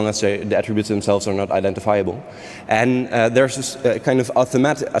linkable as long as the attributes themselves are not identifiable. And there's this kind of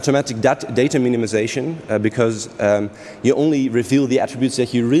automatic data minimization because you only reveal the attributes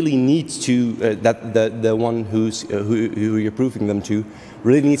that you really need to, that the one who you're proving them to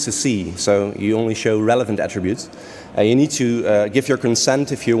really needs to see. So you only show relevant attributes. You need to give your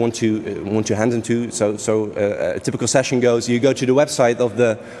consent if you want to hand them to. So a typical session goes: you go to the website of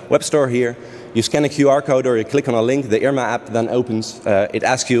the web store here, you scan a QR code or you click on a link, the IRMA app then opens. It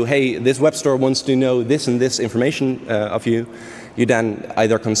asks you, hey, this web store wants to know this and this information of you. You then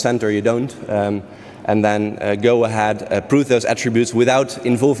either consent or you don't. And then go ahead, prove those attributes without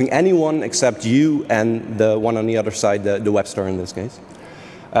involving anyone except you and the one on the other side, the web store in this case.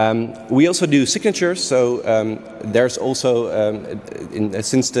 We also do signatures, so there's also,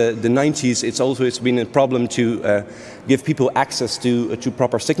 since the 90s, it's always been a problem to give people access to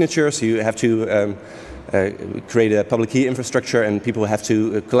proper signatures. You have to create a public key infrastructure, and people have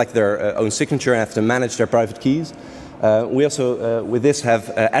to collect their own signature and have to manage their private keys. We also, with this, have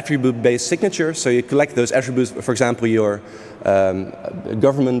attribute-based signatures, so you collect those attributes, for example, your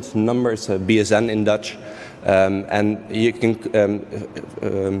government number, it's a BSN in Dutch. And you can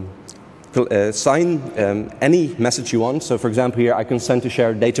sign any message you want. So, for example, here I consent to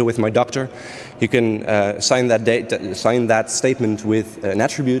share data with my doctor. You can sign that statement with an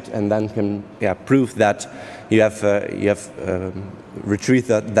attribute, and then can prove that you have retrieved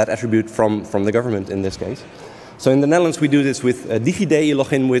that attribute from the government in this case. So in the Netherlands we do this with DigiD. You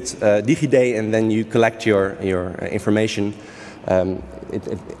log in with DigiD, and then you collect your information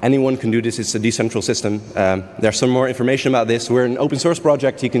Anyone can do this. It's a decentral system. There's some more information about this. We're an open source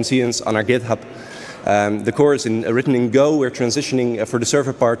project. You can see us on our GitHub. The core is written in Go. We're transitioning for the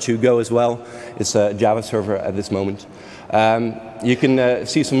server part to Go as well. It's a Java server at this moment. You can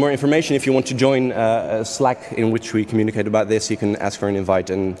see some more information if you want to join Slack, in which we communicate about this. You can ask for an invite,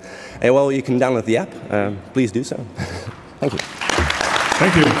 and well, you can download the app. Please do so. Thank you.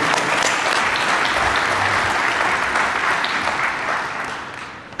 Thank you.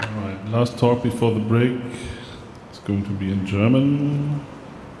 All right, last talk before the break. It's going to be in German.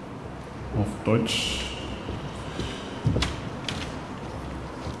 Auf Deutsch.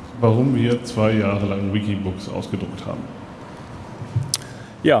 Warum wir 2 Jahre lang Wikibooks ausgedruckt haben.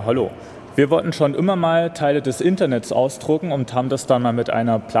 Ja, hallo. Wir wollten schon immer mal Teile des Internets ausdrucken und haben das dann mal mit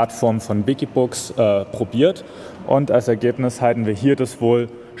einer Plattform von Wikibooks probiert. Und als Ergebnis halten wir hier das wohl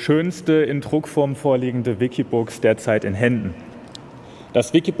schönste in Druckform vorliegende Wikibooks derzeit in Händen.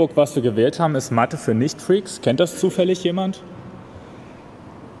 Das Wikibook, was wir gewählt haben, ist Mathe für Nicht-Freaks. Kennt das zufällig jemand?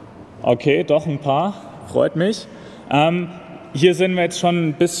 Okay, doch ein paar. Freut mich. Hier sehen wir jetzt schon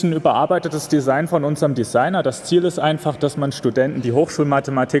ein bisschen überarbeitetes Design von unserem Designer. Das Ziel ist einfach, dass man Studenten die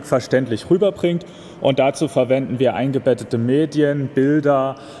Hochschulmathematik verständlich rüberbringt. Und dazu verwenden wir eingebettete Medien,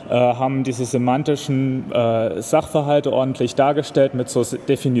 Bilder, haben diese semantischen Sachverhalte ordentlich dargestellt mit so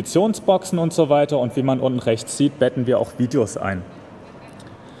Definitionsboxen und so weiter. Und wie man unten rechts sieht, betten wir auch Videos ein.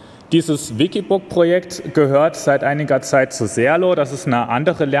 Dieses Wikibook-Projekt gehört seit einiger Zeit zu Serlo. Das ist eine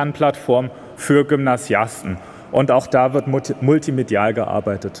andere Lernplattform für Gymnasiasten. Und auch da wird multimedial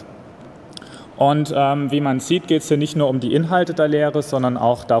gearbeitet. Und wie man sieht, geht es hier nicht nur um die Inhalte der Lehre, sondern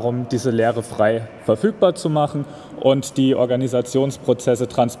auch darum, diese Lehre frei verfügbar zu machen und die Organisationsprozesse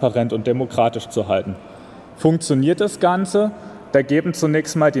transparent und demokratisch zu halten. Funktioniert das Ganze? Da geben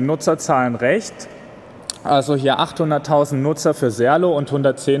zunächst mal die Nutzerzahlen recht. Also hier 800.000 Nutzer für Serlo und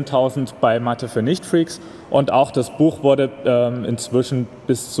 110.000 bei Mathe für Nicht-Freaks. Und auch das Buch wurde inzwischen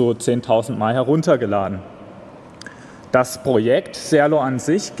bis zu 10.000 Mal heruntergeladen. Das Projekt Serlo an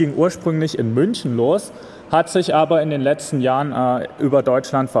sich ging ursprünglich in München los, hat sich aber in den letzten Jahren über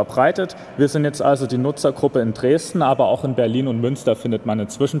Deutschland verbreitet. Wir sind jetzt also die Nutzergruppe in Dresden, aber auch in Berlin und Münster findet man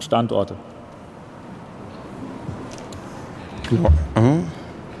inzwischen Standorte.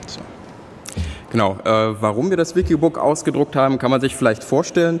 Genau, warum wir das Wikibook ausgedruckt haben, kann man sich vielleicht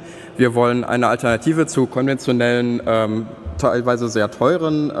vorstellen. Wir wollen eine Alternative zu konventionellen, teilweise sehr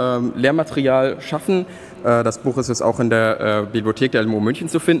teuren Lehrmaterial schaffen. Das Buch ist jetzt auch in der Bibliothek der LMU München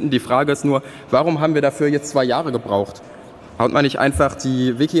zu finden. Die Frage ist nur, warum haben wir dafür jetzt 2 Jahre gebraucht? Haut man nicht einfach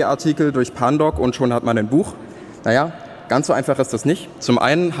die Wiki-Artikel durch Pandoc und schon hat man ein Buch? Naja, ganz so einfach ist das nicht. Zum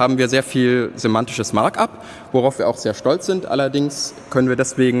einen haben wir sehr viel semantisches Markup, worauf wir auch sehr stolz sind. Allerdings können wir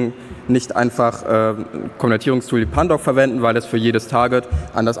deswegen nicht einfach Konvertierungstool wie Pandoc verwenden, weil es für jedes Target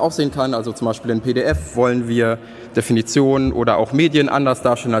anders aussehen kann. Also zum Beispiel in PDF wollen wir Definitionen oder auch Medien anders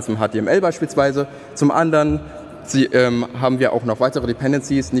darstellen als im HTML beispielsweise. Zum anderen haben wir auch noch weitere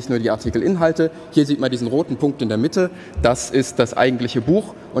Dependencies, nicht nur die Artikelinhalte. Hier sieht man diesen roten Punkt in der Mitte. Das ist das eigentliche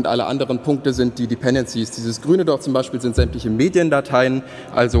Buch und alle anderen Punkte sind die Dependencies. Dieses grüne dort zum Beispiel sind sämtliche Mediendateien,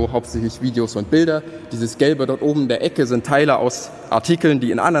 also hauptsächlich Videos und Bilder. Dieses gelbe dort oben in der Ecke sind Teile aus Artikeln,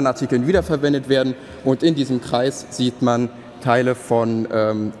 die in anderen Artikeln wiederverwendet werden. Und in diesem Kreis sieht man Teile von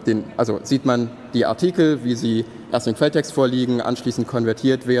sieht man die Artikel, wie sie erst im Quelltext vorliegen, anschließend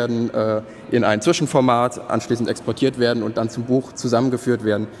konvertiert werden in ein Zwischenformat, anschließend exportiert werden und dann zum Buch zusammengeführt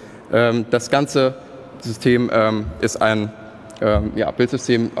werden. Das ganze System ist ein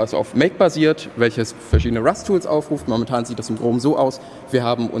Bildsystem, also auf Make basiert, welches verschiedene Rust-Tools aufruft. Momentan sieht das im Groben so aus. Wir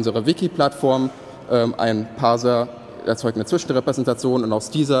haben unsere Wiki-Plattform, ein Parser erzeugt eine Zwischenrepräsentation und aus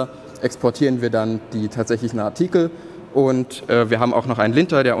dieser exportieren wir dann die tatsächlichen Artikel. Und wir haben auch noch einen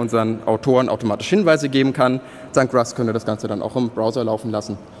Linter, der unseren Autoren automatisch Hinweise geben kann. Dank Rust können wir das Ganze dann auch im Browser laufen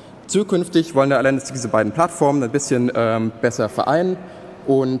lassen. Zukünftig wollen wir allerdings diese beiden Plattformen ein bisschen besser vereinen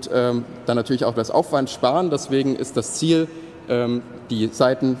und dann natürlich auch das Aufwand sparen. Deswegen ist das Ziel, die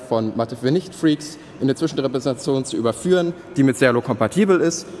Seiten von Mathe für Nicht-Freaks in eine Zwischenrepräsentation zu überführen, die mit Serlo kompatibel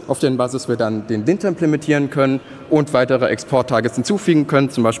ist, auf deren Basis wir dann den Linter implementieren können und weitere Export-Targets hinzufügen können.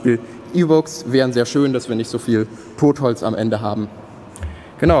 Zum Beispiel E-Books wären sehr schön, dass wir nicht so viel Totholz am Ende haben.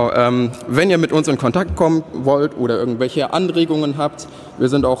 Genau, wenn ihr mit uns in Kontakt kommen wollt oder irgendwelche Anregungen habt, wir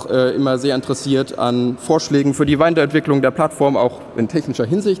sind auch immer sehr interessiert an Vorschlägen für die Weiterentwicklung der Plattform, auch in technischer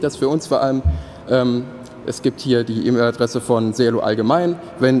Hinsicht. Das für uns vor allem. Es gibt hier die E-Mail-Adresse von Serlo allgemein,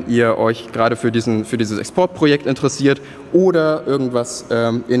 wenn ihr euch gerade für dieses Exportprojekt interessiert oder irgendwas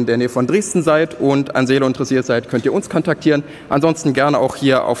in der Nähe von Dresden seid und an Serlo interessiert seid, könnt ihr uns kontaktieren. Ansonsten gerne auch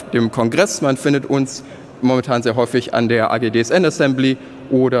hier auf dem Kongress. Man findet uns momentan sehr häufig an der AGDSN Assembly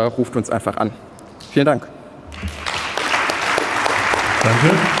oder ruft uns einfach an. Vielen Dank.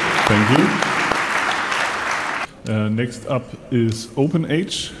 Danke. Thank you. Next up is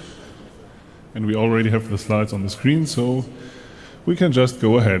Openage. And we already have the slides on the screen, so we can just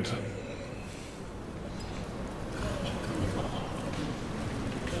go ahead.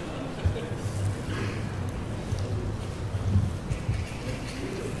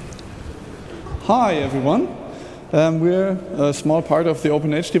 Hi everyone, we're a small part of the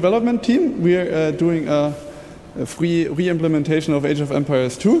Openage development team. We're doing a free re-implementation of Age of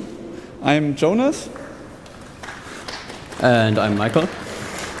Empires 2. I'm Jonas. And I'm Michael.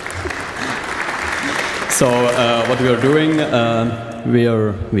 So what we are doing,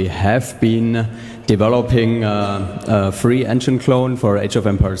 we have been developing a free engine clone for Age of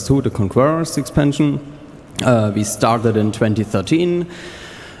Empires 2, the Conquerors expansion. We started in 2013,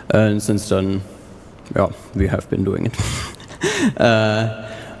 and since then, yeah, we have been doing it.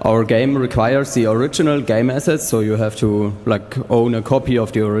 Our game requires the original game assets, so you have to own a copy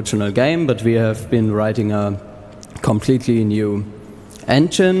of the original game, but we have been writing a completely new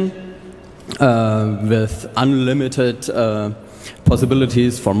engine with unlimited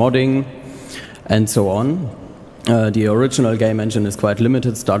possibilities for modding and so on. The original game engine is quite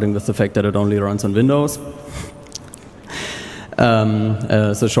limited, starting with the fact that it only runs on Windows.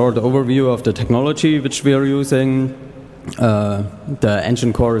 As a short overview of the technology which we are using, the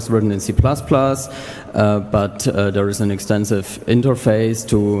engine core is written in C++, but there is an extensive interface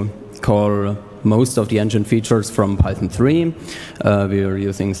to call most of the engine features from Python 3. We are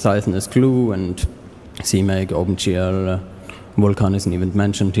using Python as glue and CMake, OpenGL, Vulkan isn't even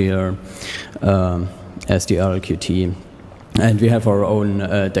mentioned here, SDL, Qt. And we have our own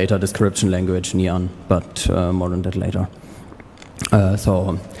data description language, Neon, but more on that later.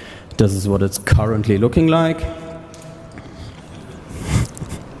 So this is what it's currently looking like.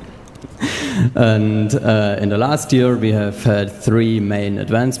 And in the last year we have had 3 main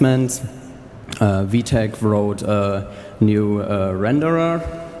advancements. VTech wrote a new renderer.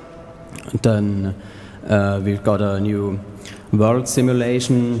 Then we've got a new world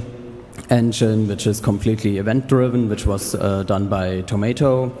simulation engine, which is completely event-driven, which was done by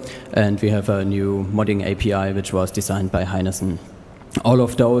Tomato. And we have a new modding API, which was designed by Heinesen. All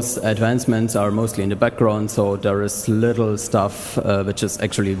of those advancements are mostly in the background, so there is little stuff which is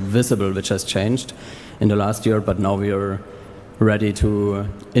actually visible, which has changed in the last year, but now we are ready to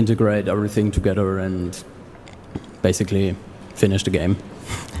integrate everything together and basically finish the game.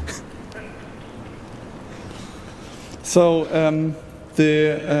 So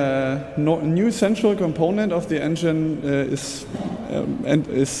the new central component of the engine is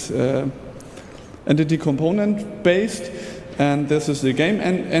entity component based. And this is the game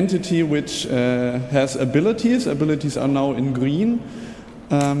entity which has abilities. Abilities are now in green.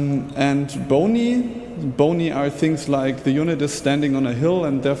 And bony. Bony are things like the unit is standing on a hill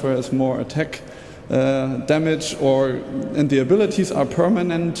and therefore has more attack damage, and the abilities are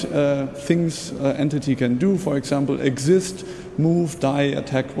permanent things entity can do. For example, exist, move, die,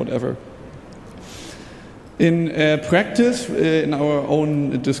 attack, whatever. In practice, in our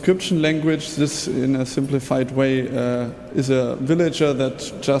own description language, this, in a simplified way, is a villager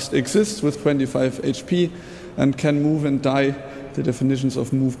that just exists with 25 HP and can move and die. The definitions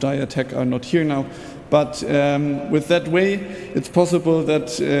of move, die, attack are not here now. But with that way, it's possible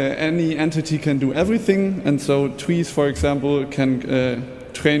that any entity can do everything. And so trees, for example, can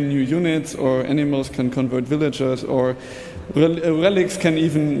train new units, or animals can convert villagers, or relics can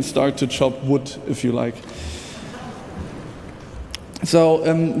even start to chop wood, if you like. So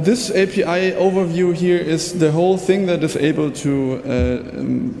this API overview here is the whole thing that is able to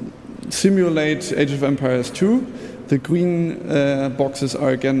simulate Age of Empires 2. The green boxes are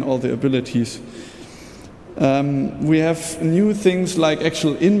again all the abilities. We have new things like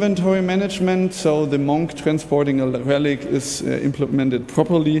actual inventory management, so the monk transporting a relic is implemented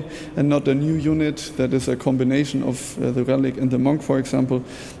properly and not a new unit that is a combination of the relic and the monk, for example.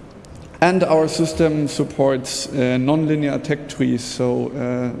 And our system supports non-linear attack trees, so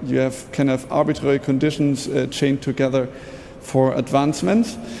you can have arbitrary conditions chained together for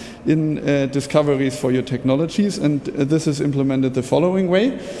advancements in discoveries for your technologies, and this is implemented the following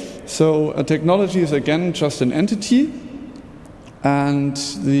way. So a technology is again just an entity, and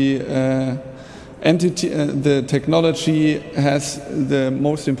the technology has the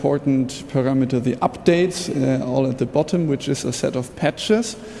most important parameter, the updates, all at the bottom, which is a set of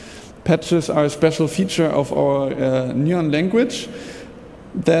patches. Patches are a special feature of our Neon language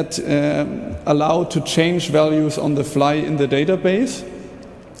that allow to change values on the fly in the database.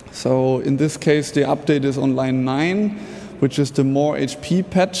 So in this case, the update is on line 9, which is the more HP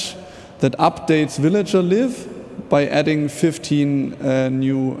patch that updates villager live by adding 15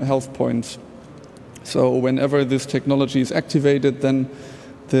 new health points. So whenever this technology is activated, then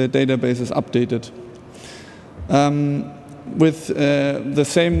the database is updated. With the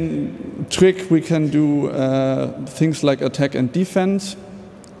same trick, we can do things like attack and defense,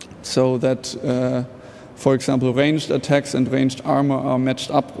 so that, for example, ranged attacks and ranged armor are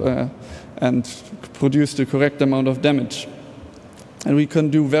matched up and produce the correct amount of damage. And we can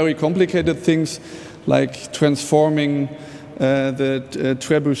do very complicated things like transforming the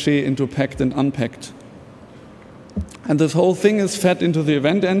trebuchet into packed and unpacked. And this whole thing is fed into the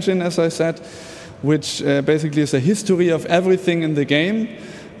event engine, as I said, which basically is a history of everything in the game,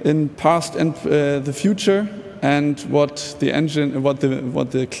 in past and the future. And what the engine, what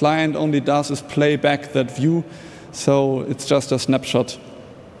the client only does is play back that view. So it's just a snapshot.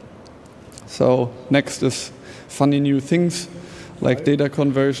 So next is funny new things like data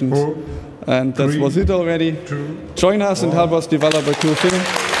conversions. And that was it already. Join us and help us develop a cool thing.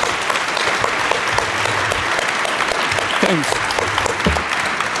 Thanks.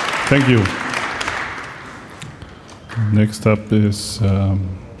 Thank you. Next up is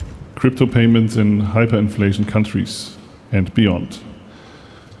crypto payments in hyperinflation countries and beyond.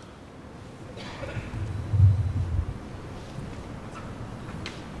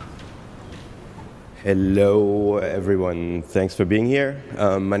 Hello, everyone. Thanks for being here.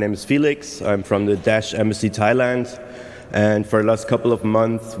 My name is Felix. I'm from the Dash Embassy, Thailand. And for the last couple of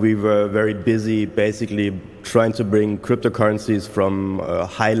months, we were very busy basically trying to bring cryptocurrencies from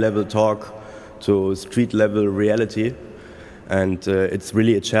high-level talk to street-level reality. And it's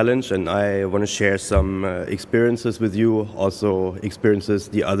really a challenge, and I want to share some experiences with you, also experiences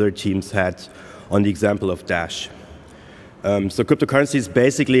the other teams had on the example of Dash. So cryptocurrencies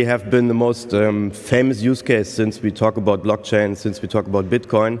basically have been the most famous use case since we talk about blockchain, since we talk about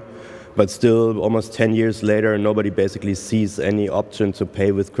Bitcoin. But still, almost 10 years later, nobody basically sees any option to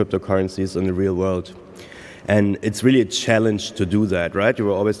pay with cryptocurrencies in the real world. And it's really a challenge to do that, right? You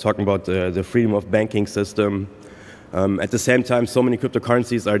were always talking about the freedom of banking system. At the same time, so many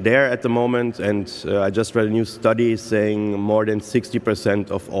cryptocurrencies are there at the moment, and I just read a new study saying more than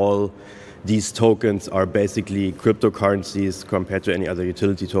 60% of all these tokens are basically cryptocurrencies compared to any other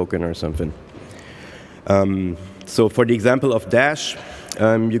utility token or something. So for the example of Dash,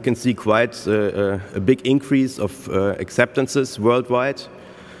 you can see quite a big increase of acceptances worldwide.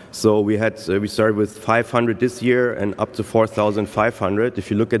 So we started with 500 this year and up to 4,500. If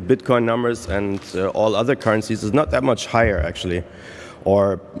you look at Bitcoin numbers and all other currencies, it's not that much higher actually.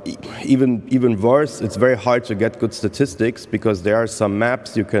 Or even worse, it's very hard to get good statistics because there are some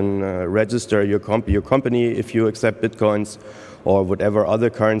maps you can register your company if you accept Bitcoins or whatever other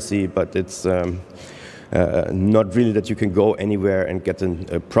currency, but it's not really that you can go anywhere and get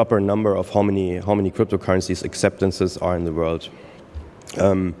a proper number of how many cryptocurrencies acceptances are in the world.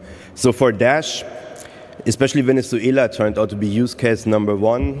 So for Dash, especially Venezuela turned out to be use case number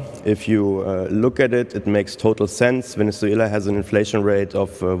one. If you look at it, it makes total sense. Venezuela has an inflation rate of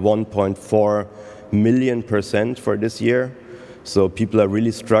 1.4 million% for this year. So people are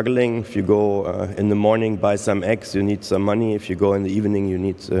really struggling. If you go in the morning, buy some eggs, you need some money. If you go in the evening, you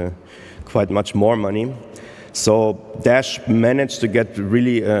need quite much more money. So Dash managed to get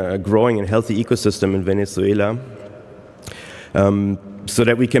really a growing and healthy ecosystem in Venezuela. So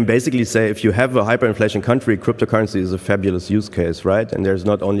that we can basically say if you have a hyperinflation country, cryptocurrency is a fabulous use case, right? And there's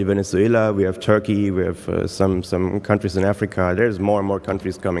not only Venezuela, we have Turkey, we have some countries in Africa. There's more and more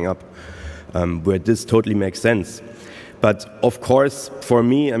countries coming up where this totally makes sense. But of course, for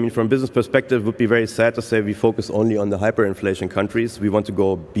me, I mean, from a business perspective, it would be very sad to say we focus only on the hyperinflation countries. We want to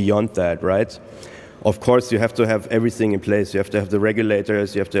go beyond that, right? Of course, you have to have everything in place. You have to have the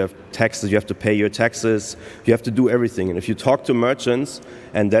regulators, you have to have taxes, you have to pay your taxes, you have to do everything. And if you talk to merchants,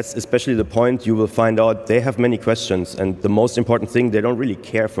 and that's especially the point, you will find out they have many questions. And the most important thing, they don't really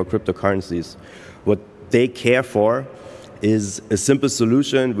care for cryptocurrencies. What they care for is a simple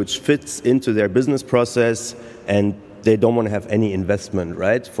solution which fits into their business process, and they don't want to have any investment,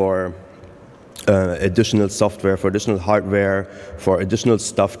 right, for additional software, for additional hardware, for additional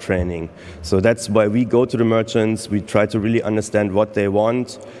staff training. So that's why we go to the merchants, we try to really understand what they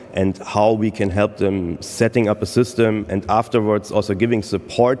want and how we can help them setting up a system, and afterwards also giving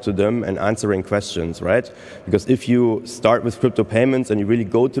support to them and answering questions, right? Because if you start with crypto payments and you really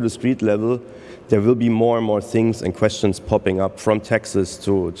go to the street level, there will be more and more things and questions popping up, from taxes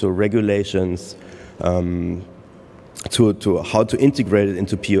to regulations, to how to integrate it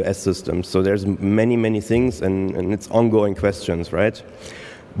into POS systems. So there's many things, and it's ongoing questions, right?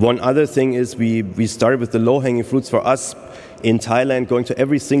 One other thing is we started with the low-hanging fruits for us in Thailand, going to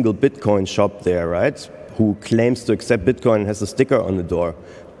every single Bitcoin shop there, right, who claims to accept Bitcoin and has a sticker on the door.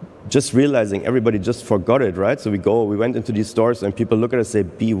 Just realizing everybody just forgot it, right? So we went into these stores and people look at us and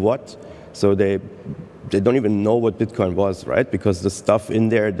say, "Be what?" So they don't even know what Bitcoin was, right? Because the stuff in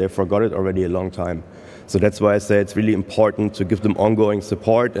there, they forgot it already a long time. So that's why I say it's really important to give them ongoing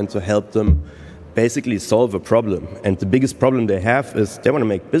support and to help them basically solve a problem. And the biggest problem they have is they want to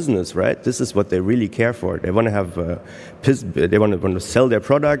make business, right? This is what they really care for. They want to have, they want to sell their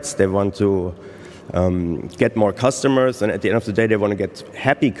products. They want to get more customers, and at the end of the day, they want to get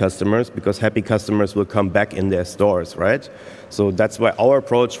happy customers, because happy customers will come back in their stores, right? So that's why our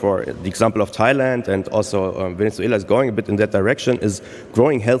approach for the example of Thailand and also Venezuela is going a bit in that direction, is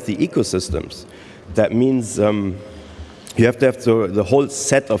growing healthy ecosystems. That means you have to have the whole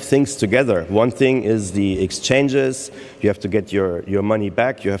set of things together. One thing is the exchanges. You have to get your money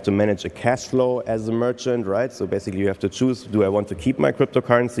back. You have to manage a cash flow as a merchant, right? So basically you have to choose, do I want to keep my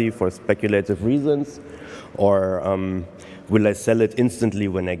cryptocurrency for speculative reasons, or will I sell it instantly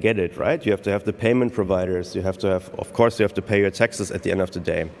when I get it, right? You have to have the payment providers. You have to have, of course, you have to pay your taxes at the end of the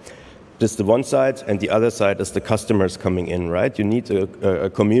day. This is the one side, and the other side is the customers coming in, right? You need a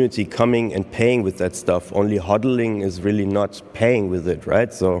community coming and paying with that stuff. Only hodling is really not paying with it,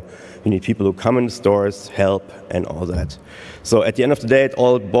 right? So you need people who come in the stores, help, and all that. So at the end of the day, it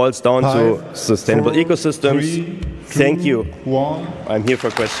all boils down to sustainable ecosystems. 3, 2, Thank you. 1. I'm here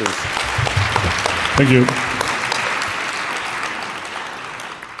for questions. Thank you.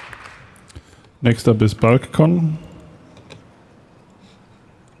 Next up is BulkCon.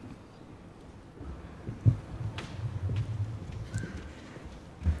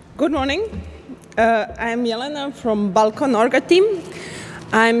 Good morning. I'm Jelena from Balkan Orga team.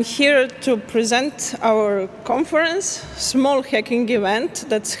 I'm here to present our conference, small hacking event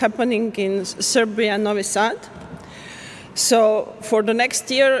that's happening in Serbia, Novi Sad. So for the next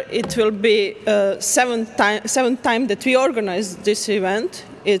year, it will be seventh time that we organize this event.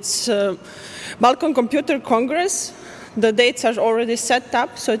 It's Balkan Computer Congress. The dates are already set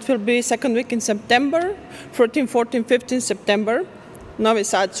up, so it will be second week in September, 13, 14, 15 September. Novi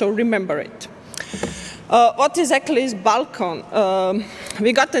Sad, so remember it. What exactly is Balkan?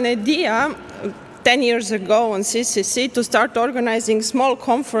 We got an idea 10 years ago on CCC to start organizing small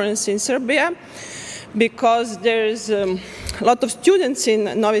conference in Serbia, because there's a lot of students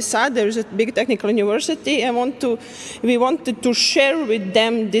in Novi Sad. There's a big technical university, and we wanted to share with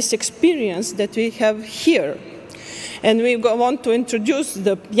them this experience that we have here. And we want to introduce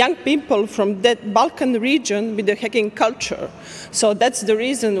the young people from that Balkan region with the hacking culture. So that's the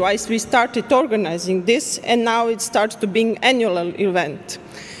reason why we started organizing this, and now it starts to be an annual event.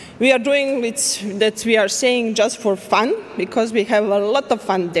 We are doing it that we are saying just for fun, because we have a lot of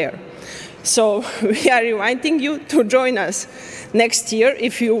fun there. So we are inviting you to join us next year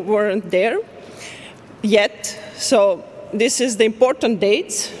if you weren't there yet. So this is the important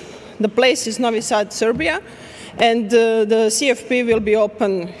dates. The place is Novi Sad, Serbia. And the CFP will be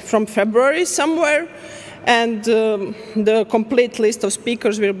open from February somewhere, and the complete list of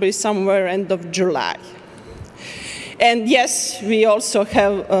speakers will be somewhere end of July. And yes, we also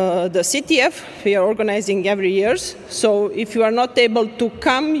have the CTF. We are organizing every year. So if you are not able to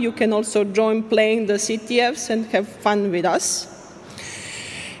come, you can also join playing the CTFs and have fun with us.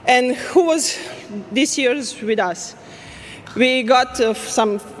 And who was this year's with us? We got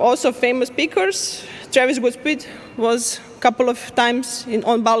some also famous speakers. Travis Goodspeed was a couple of times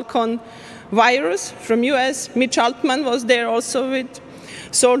on Balkan. Virus from US. Mitch Altman was there also with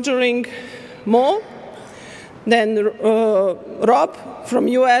Soldiering Mo. Then Rob from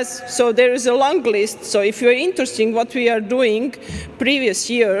US. So there is a long list. So if you're interested in what we are doing previous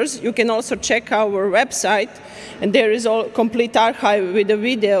years, you can also check our website. And there is a complete archive with the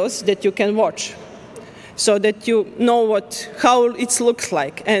videos that you can watch, so that you know how it looks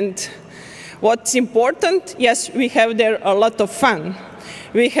like. And what's important, yes, we have there a lot of fun.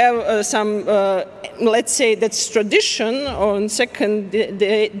 We have some, let's say that's tradition. On second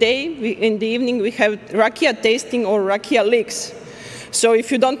day, in the evening, we have rakia tasting or rakia leaks. So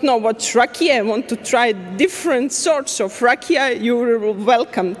if you don't know what's rakia and want to try different sorts of rakia, you're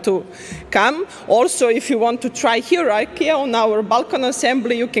welcome to come. Also, if you want to try here rakia on our Balkan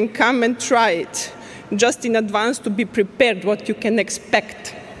assembly, you can come and try it, just in advance to be prepared what you can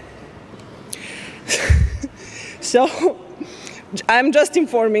expect. So I'm just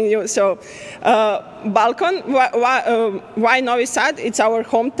informing you. So, Balkan, why Novi Sad? It's our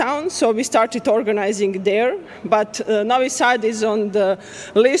hometown, so we started organizing there. But Novi Sad is on the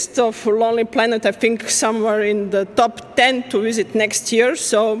list of Lonely Planet, I think somewhere in the top 10 to visit next year.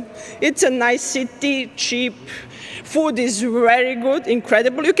 So, it's a nice city, cheap. Food is very good,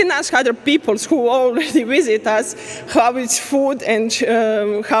 incredible. You can ask other people who already visit us how it's food and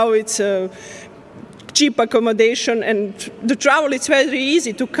how it's cheap accommodation. And the travel, it's very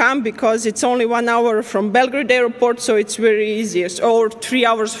easy to come because it's only 1 hour from Belgrade airport, so it's very easy, or 3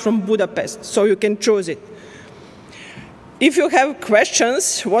 hours from Budapest, so you can choose it. If you have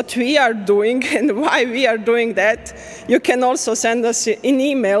questions what we are doing and why we are doing that, you can also send us an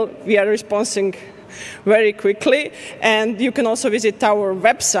email. We are responding very quickly, and you can also visit our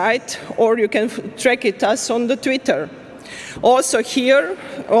website, or you can track us on the Twitter. Also here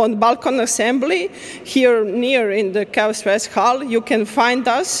on Balkan Assembly, here near in the Chaos Fest Hall, you can find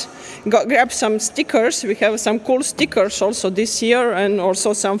us, grab some stickers. We have some cool stickers also this year, and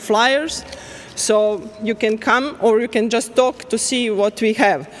also some flyers. So you can come, or you can just talk to see what we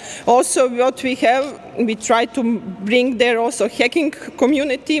have. Also what we have, we try to bring there also hacking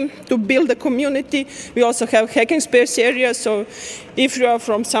community, to build a community. We also have hacking space areas, so if you are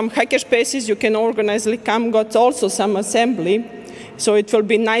from some hacker spaces, you can organize, come, got also some assembly. So it will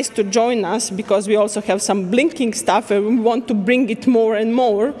be nice to join us, because we also have some blinking stuff, and we want to bring it more and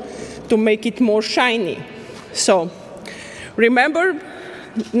more to make it more shiny. So remember,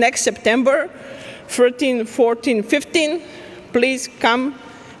 next September, 13, 14, 15, please come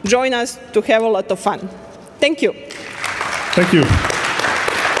join us to have a lot of fun. Thank you. Thank you.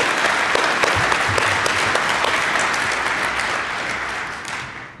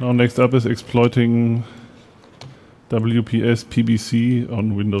 Now next up is exploiting WPS PBC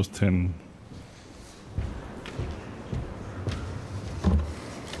on Windows 10.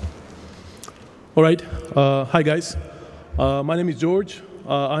 All right. Hi, guys. My name is George.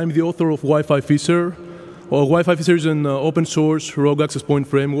 I'm the author of Wi-Fi Fisher. Wi-Fi Fisher is an open source rogue access point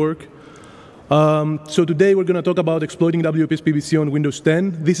framework. So today we're going to talk about exploiting WPS PBC on Windows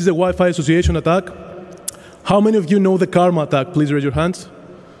 10. This is a Wi-Fi association attack. How many of you know the Karma attack? Please raise your hands.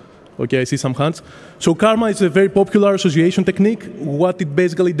 Okay, I see some hands. So Karma is a very popular association technique. What it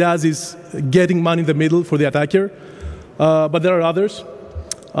basically does is getting man in the middle for the attacker. But there are others.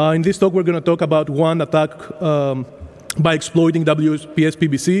 In this talk, we're going to talk about one attack by exploiting WPS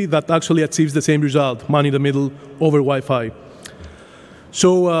PBC that actually achieves the same result, man in the middle over Wi-Fi.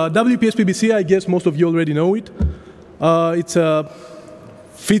 So WPS PBC, I guess most of you already know it. It's a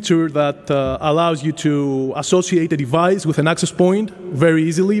feature that allows you to associate a device with an access point very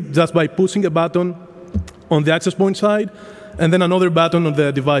easily, just by pushing a button on the access point side and then another button on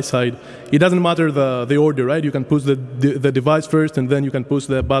the device side. It doesn't matter the order, right? You can push the device first, and then you can push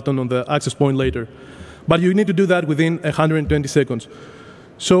the button on the access point later. But you need to do that within 120 seconds.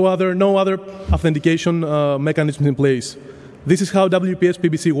 So there are no other authentication mechanisms in place. This is how WPS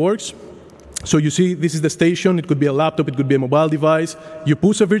PBC works. So you see, this is the station. It could be a laptop. It could be a mobile device. You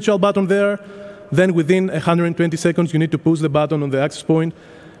push a virtual button there. Then within 120 seconds, you need to push the button on the access point.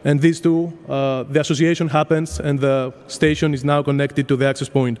 And these two, the association happens, and the station is now connected to the access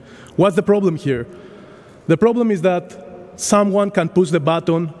point. What's the problem here? The problem is that someone can push the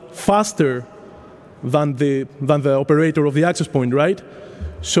button faster than the operator of the access point, right?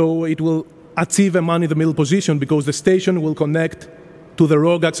 So it will achieve a man in the middle position because the station will connect to the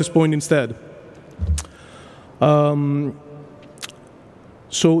rogue access point instead.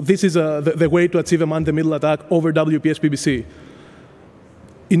 So this is the way to achieve a man in the middle attack over WPS PBC.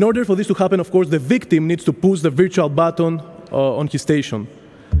 In order for this to happen, of course, the victim needs to push the virtual button on his station.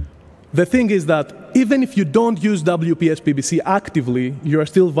 The thing is that even if you don't use WPS PBC actively, you are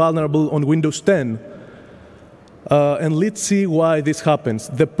still vulnerable on Windows 10. And let's see why this happens.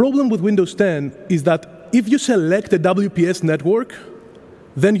 The problem with Windows 10 is that if you select a WPS network,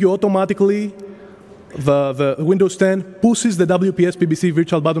 then you automatically, the Windows 10 pushes the WPS PBC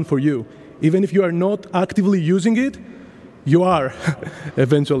virtual button for you. Even if you are not actively using it, you are,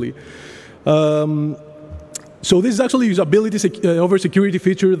 eventually. So this is actually a usability over security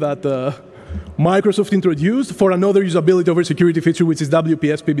feature that Microsoft introduced for another usability over security feature, which is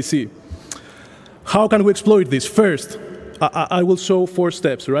WPS PBC. How can we exploit this? First, I will show 4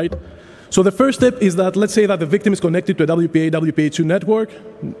 steps, right? So the first step is that, let's say that the victim is connected to a WPA, WPA2 network.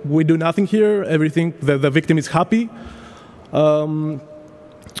 We do nothing here. Everything, the victim is happy.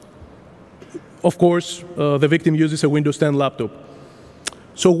 Of course, the victim uses a Windows 10 laptop.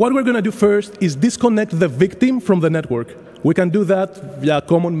 So what we're going to do first is disconnect the victim from the network. We can do that via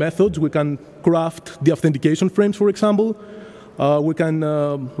common methods. We can craft the authentication frames, for example. We can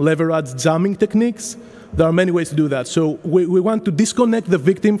leverage jamming techniques. There are many ways to do that. So we want to disconnect the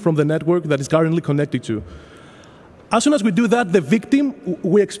victim from the network that is currently connected to. As soon as we do that,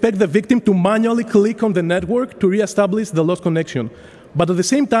 we expect the victim to manually click on the network to reestablish the lost connection. But at the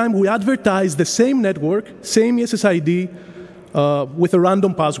same time, we advertise the same network, same SSID, with a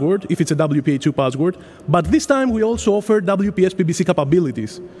random password, if it's a WPA2 password. But this time, we also offer WPS PBC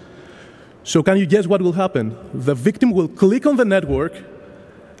capabilities. So can you guess what will happen? The victim will click on the network,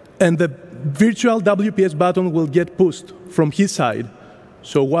 and the virtual WPS button will get pushed from his side.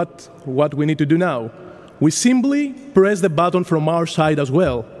 So what we need to do now? We simply press the button from our side as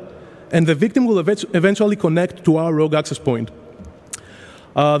well, and the victim will eventually connect to our rogue access point.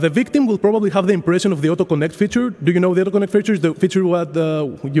 The victim will probably have the impression of the auto-connect feature. Do you know the auto-connect feature? The feature where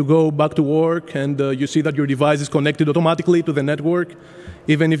you go back to work and you see that your device is connected automatically to the network,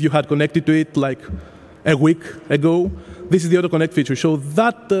 even if you had connected to it like a week ago. This is the auto-connect feature. So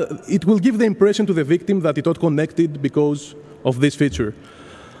that it will give the impression to the victim that it auto-connected because of this feature.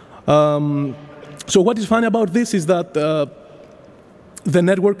 So what is funny about this is that the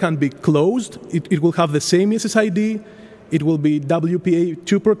network can be closed. It will have the same SSID. It will be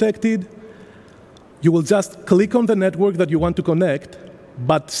WPA2 protected. You will just click on the network that you want to connect,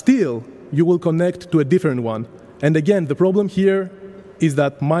 but still you will connect to a different one. And again, the problem here is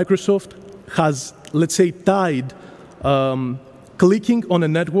that Microsoft has, let's say, tied clicking on a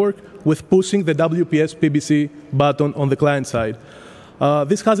network with pushing the WPS PBC button on the client side.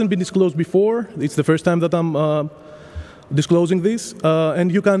 This hasn't been disclosed before. It's the first time that I'm disclosing this.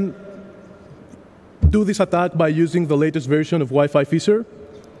 And you can do this attack by using the latest version of Wi-Fi Fisher.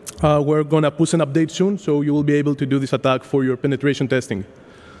 We're going to push an update soon, so you will be able to do this attack for your penetration testing.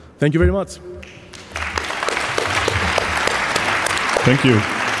 Thank you very much. Thank you.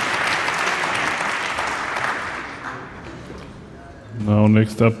 Now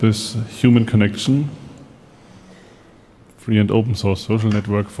next up is human connection. Free and open source social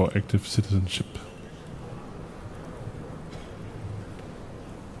network for active citizenship.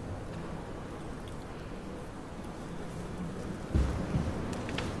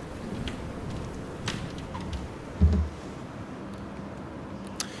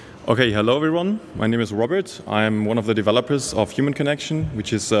 Okay, hello everyone. My name is Robert. I'm one of the developers of Human Connection,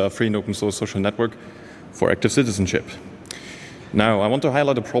 which is a free and open source social network for active citizenship. Now, I want to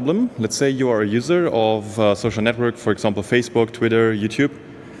highlight a problem. Let's say you are a user of a social network, for example, Facebook, Twitter, YouTube,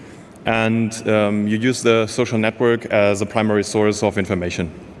 and you use the social network as a primary source of information.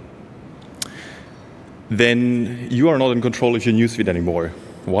 Then you are not in control of your newsfeed anymore.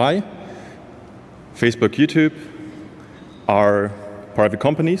 Why? Facebook, YouTube are private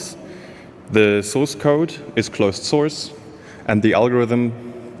companies. The source code is closed source, and the algorithm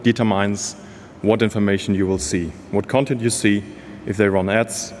determines what information you will see, what content you see, if they run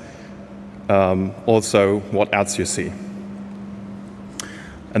ads, also what ads you see.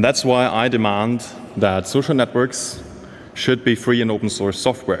 And that's why I demand that social networks should be free and open source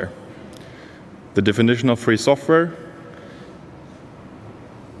software. The definition of free software: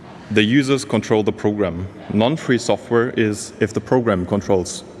 the users control the program. Non-free software is if the program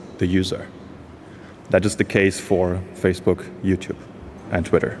controls the user. That is the case for Facebook, YouTube, and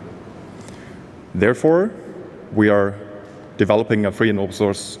Twitter. Therefore, we are developing a free and open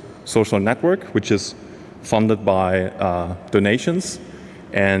source social network, which is funded by donations,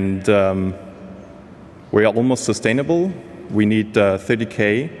 and we are almost sustainable. We need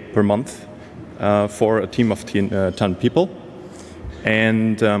 30K per month for a team of 10 people.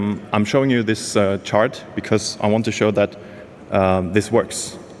 And I'm showing you this chart because I want to show that this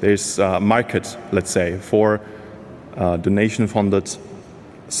works. There's a market, let's say, for donation-funded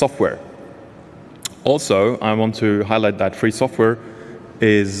software. Also, I want to highlight that free software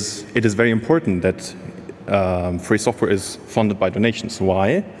is very important that free software is funded by donations.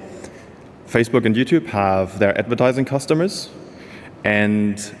 Why? Facebook and YouTube have their advertising customers,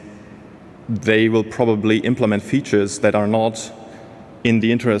 and they will probably implement features that are not in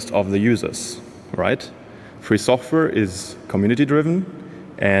the interest of the users, right? Free software is community-driven,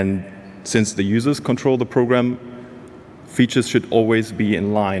 and since the users control the program, features should always be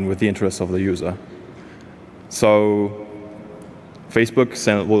in line with the interests of the user. So Facebook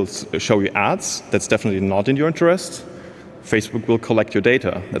will show you ads. That's definitely not in your interest. Facebook will collect your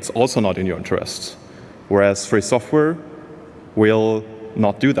data. That's also not in your interest. Whereas free software will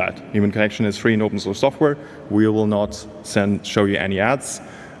not do that. Human Connection is free and open source software. We will not show you any ads,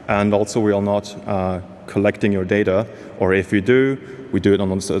 and also we are not collecting your data. Or if we do it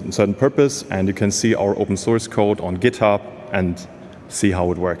on a certain purpose, and you can see our open source code on GitHub and see how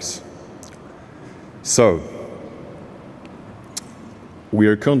it works. So, We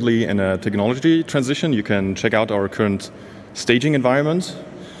are currently in a technology transition. You can check out our current staging environment.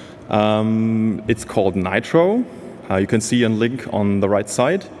 It's called Nitro. You can see a link on the right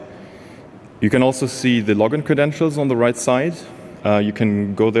side. You can also see the login credentials on the right side. You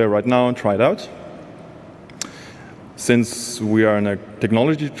can go there right now and try it out. Since we are in a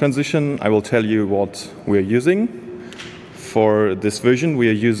technology transition, I will tell you what we're using. For this version, we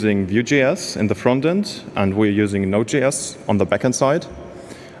are using Vue.js in the front end, and we're using Node.js on the backend side.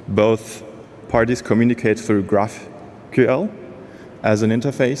 Both parties communicate through GraphQL as an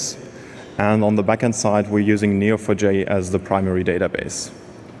interface, and on the backend side, we're using Neo4j as the primary database.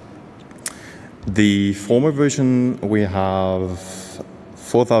 The former version, we have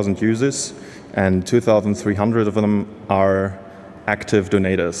 4,000 users, and 2,300 of them are active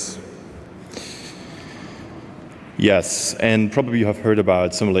donators. Yes, and probably you have heard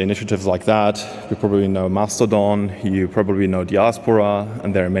about similar initiatives like that. You probably know Mastodon, you probably know Diaspora,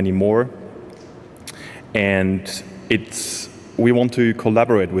 and there are many more. And we want to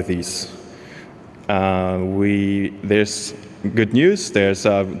collaborate with these. There's good news. There's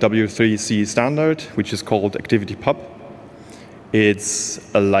a W3C standard, which is called ActivityPub.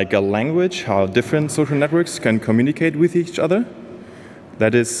 It's like a language, how different social networks can communicate with each other.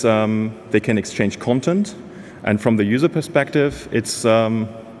 That is, they can exchange content. And from the user perspective, it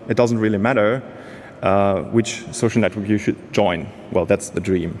doesn't really matter which social network you should join. Well, that's the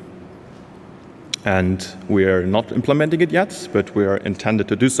dream. And we're not implementing it yet, but we are intended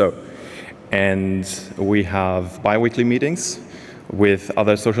to do so. And we have bi-weekly meetings with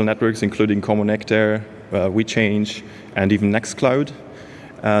other social networks, including Commonector, WeChange, and even Nextcloud.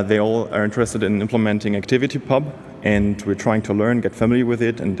 They all are interested in implementing ActivityPub, and we're trying to learn, get familiar with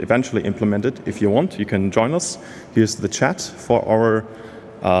it, and eventually implement it. If you want, you can join us. Here's the chat for our,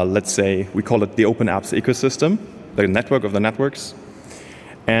 let's say, we call it the Open Apps ecosystem, the network of the networks.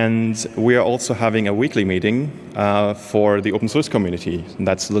 And we are also having a weekly meeting for the open source community. And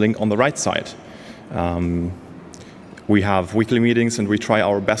that's the link on the right side. We have weekly meetings, and we try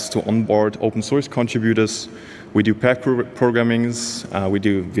our best to onboard open source contributors. We do pair programmings, we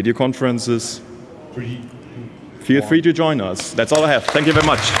do video conferences. Feel free to join us. That's all I have. Thank you very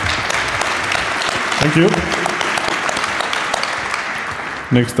much. Thank you.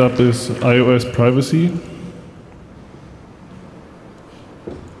 Next up is iOS privacy.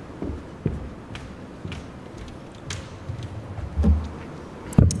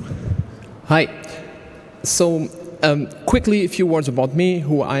 Hi. So quickly, a few words about me,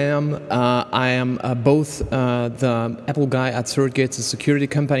 who I am. I am both the Apple guy at CertGate, a security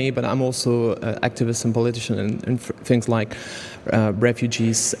company, but I'm also an activist and politician in things like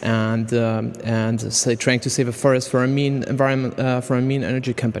refugees and trying to save a forest for a mean environment, for a mean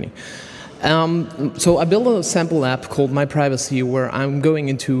energy company. So I built a sample app called My Privacy, where I'm going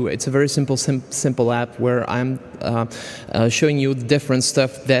into, it's a very simple app where I'm showing you the different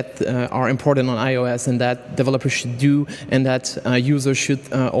stuff that are important on iOS and that developers should do and that users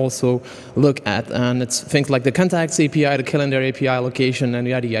should also look at. And it's things like the Contacts API, the Calendar API location, and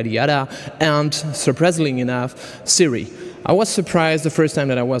yada, yada, yada. And surprisingly enough, Siri. I was surprised the first time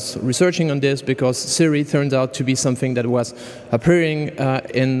that I was researching on this because Siri turned out to be something that was appearing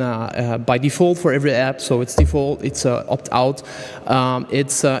by default for every app. So it's default, it's opt-out.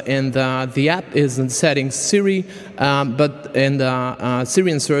 The app is in settings Siri, but in the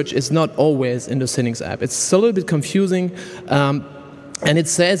Siri and search is not always in the settings app. It's a little bit confusing. And it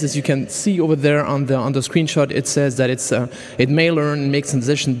says, as you can see over there on the screenshot, it says that it may learn and make some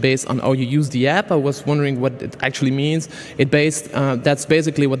decisions based on how you use the app. I was wondering what it actually means. That's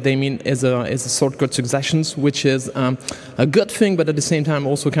basically what they mean is a shortcut suggestions, which is a good thing, but at the same time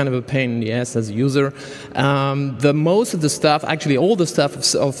also kind of a pain in the ass as a user. Most of the stuff, actually all the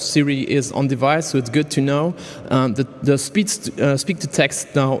stuff of Siri is on device, so it's good to know. The speak to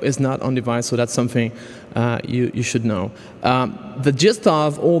text now is not on device, so that's something you should know. The gist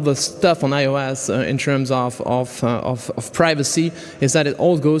of all the stuff on iOS in terms of privacy is that it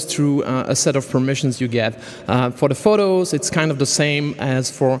all goes through a set of permissions you get. For the photos, it's kind of the same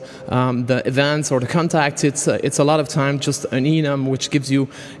as for the events or the contacts. It's a lot of time just an enum which gives you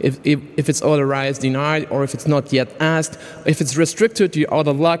if it's authorized, denied, or if it's not yet asked. If it's restricted, you're out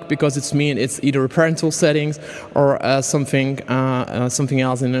of luck because it's either a parental settings or something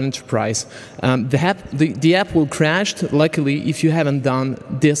else in an enterprise. The app will crash, luckily, if you haven't done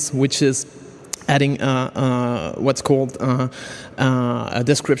this, which is adding what's called a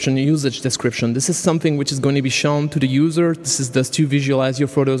description, a usage description. This is something which is going to be shown to the user. This is just to visualize your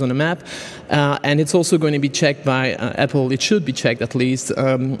photos on a map. And it's also going to be checked by Apple. It should be checked at least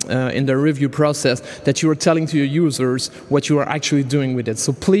in the review process that you are telling to your users what you are actually doing with it.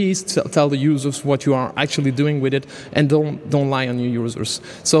 So please tell the users what you are actually doing with it, and don't lie on your users.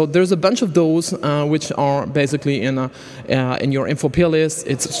 So there's a bunch of those which are basically in your info peer list.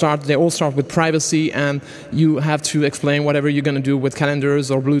 They all start with privacy, and you have to explain whatever you're going to do with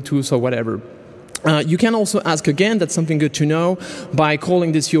calendars or Bluetooth or whatever. You can also ask again, that's something good to know, by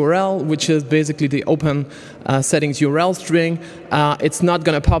calling this URL, which is basically the open settings URL string. It's not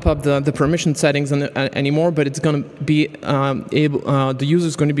going to pop up the permission settings anymore, but it's going to be the user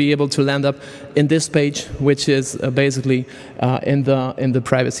is going to be able to land up in this page, which is basically in the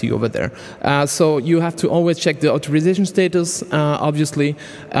privacy over there. So you have to always check the authorization status, obviously,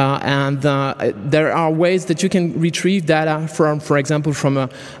 and there are ways that you can retrieve data from, for example, from a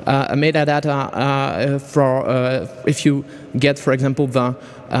metadata. If you get, for example,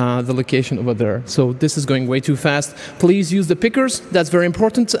 the location over there. So this is going way too fast. Please use the pickers. That's very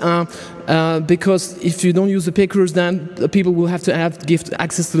important because if you don't use the pickers, then people will have to give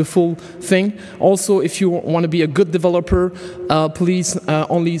access to the full thing. Also, if you want to be a good developer, please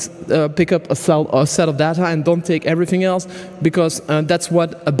only pick up a set of data and don't take everything else, because that's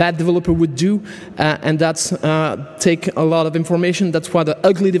what a bad developer would do, and that's take a lot of information. That's what an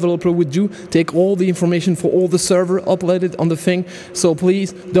ugly developer would do, take all the information for all the server, upload it on the thing. So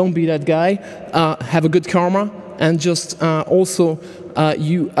please don't be that guy. Have a good karma, and just also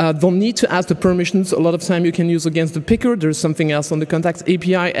you don't need to ask the permissions. A lot of time you can use against the picker. There's something else on the contacts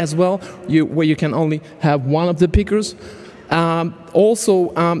API as well, where you can only have one of the pickers.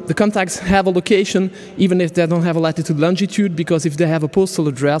 Also, the contacts have a location, even if they don't have a latitude longitude, because if they have a postal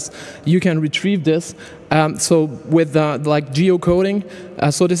address, you can retrieve this. So with like geocoding,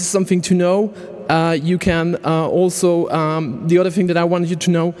 so this is something to know. You can also, the other thing that I wanted you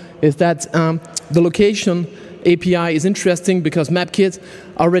to know is that the location API is interesting because MapKit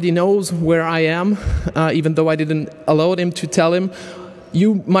already knows where I am, even though I didn't allow him to tell him.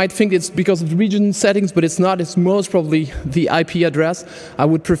 You might think it's because of the region settings, but it's not. It's most probably the IP address. I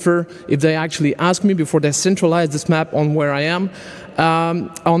would prefer if they actually ask me before they centralize this map on where I am.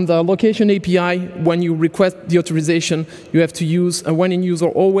 On the location API, when you request the authorization, you have to use when in use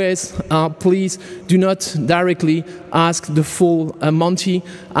or always. Please do not directly ask the full Monty.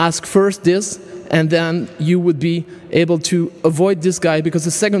 Ask first this, and then you would be able to avoid this guy, because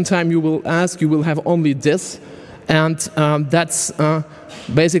the second time you will ask, you will have only this. And that's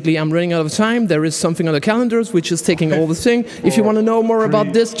basically, I'm running out of time. There is something on the calendars which is taking all the thing. If you want to know more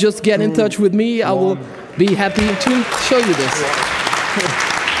about this, just get in touch with me. I will be happy to show you this.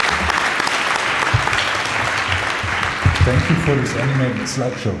 Thank you for this animated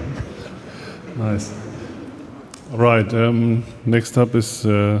slideshow. Nice. All right, next up is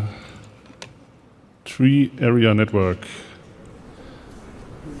Tree Area Network.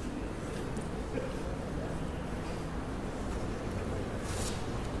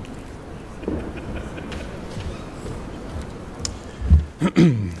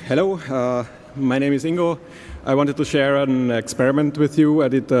 Hello, my name is Ingo. I wanted to share an experiment with you I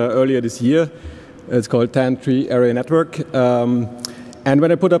did earlier this year. It's called Tree Area Network. And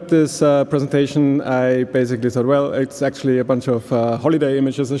when I put up this presentation, I basically thought, well, it's actually a bunch of holiday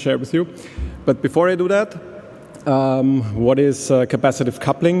images I share with you. But before I do that, what is capacitive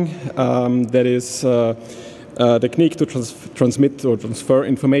coupling? That is a technique to transmit or transfer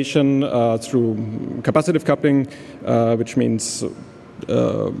information through capacitive coupling, which means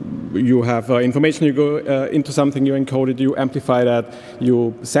you have information, you go into something, you encode it, you amplify that,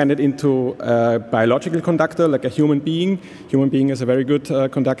 you send it into a biological conductor, like a human being. Human being is a very good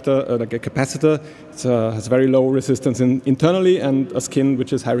conductor, like a capacitor. It has very low resistance internally, and a skin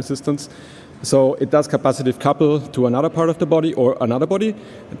which is high resistance. So it does capacitive couple to another part of the body or another body.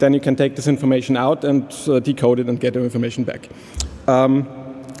 Then you can take this information out and decode it and get the information back.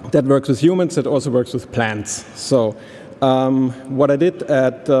 That works with humans, that also works with plants. So what I did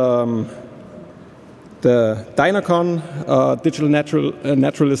at the DynaCon Digital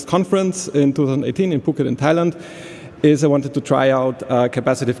Naturalist Conference in 2018 in Phuket in Thailand is I wanted to try out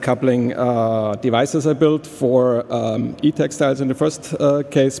capacitive coupling devices I built for e-textiles in the first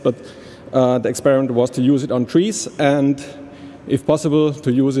case, but the experiment was to use it on trees and, if possible,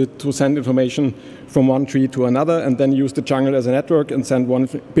 to use it to send information from one tree to another, and then use the jungle as a network and send one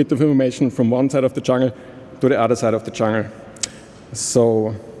bit of information from one side of the jungle to the other side of the jungle.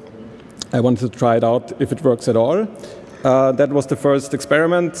 So I wanted to try it out if it works at all. That was the first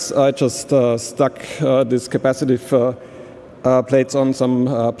experiment. I just stuck these capacitive plates on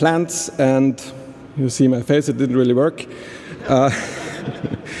some plants, and you see my face, it didn't really work.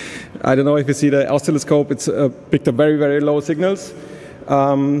 I don't know if you see the oscilloscope, it's picked up very, very low signals.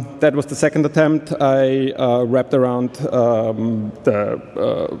 That was the second attempt. I wrapped around the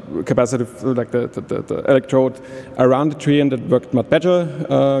capacitive, like the electrode around the tree, and it worked much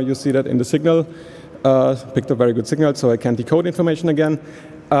better. You see that in the signal. Picked up very good signal, so I can decode information again.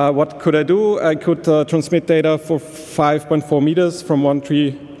 What could I do? I could transmit data for 5.4 meters from one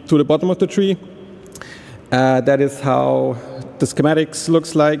tree to the bottom of the tree. That is how the schematics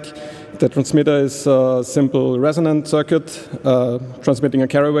looks like. The transmitter is a simple resonant circuit transmitting a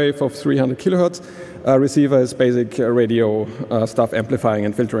carrier wave of 300 kilohertz. Receiver is basic radio stuff, amplifying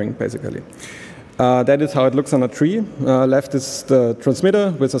and filtering, basically. That is how it looks on a tree. Left is the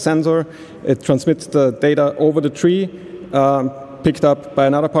transmitter with a sensor. It transmits the data over the tree, picked up by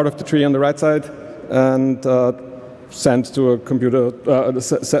another part of the tree on the right side, and sent to a computer.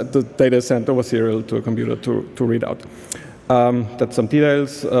 The data is sent over serial to a computer to read out. That's some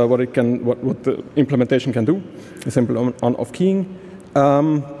details, what the implementation can do, a simple on-off keying.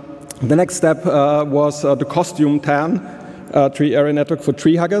 The next step was the costume TAN, tree area network for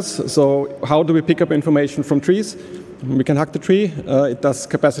tree huggers. So how do we pick up information from trees? We can hug the tree. It does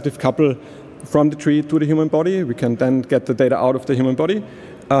capacitive couple from the tree to the human body. We can then get the data out of the human body.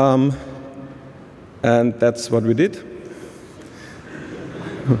 And that's what we did.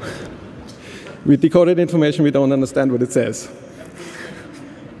 We decoded information, we don't understand what it says.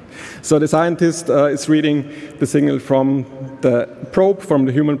 So the scientist is reading the signal from the probe, from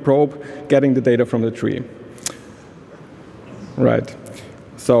the human probe, getting the data from the tree. Right.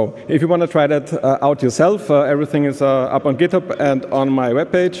 So if you want to try that out yourself, everything is up on GitHub and on my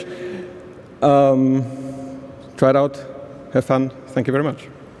webpage. Try it out. Have fun. Thank you very much.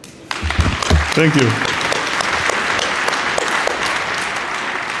 Thank you.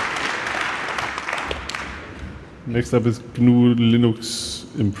 Next up is GNU Linux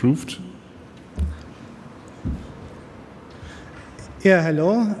Improved. Yeah,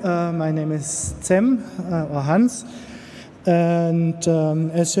 hello. My name is Cem, or Hans. And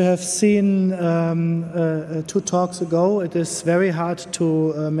as you have seen 2 talks ago, it is very hard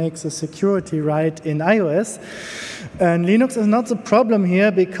to make the security right in iOS. And Linux is not the problem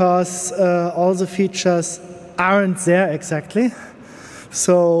here because all the features aren't there exactly.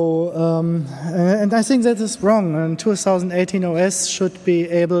 So, and I think that is wrong. And 2018 OS should be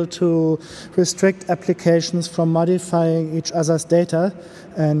able to restrict applications from modifying each other's data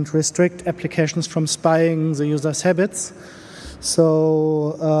and restrict applications from spying the user's habits.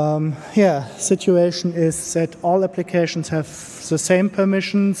 So, yeah, situation is that all applications have the same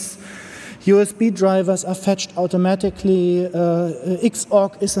permissions. USB drivers are fetched automatically.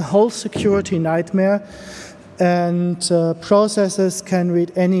 Xorg is a whole security nightmare. And processes can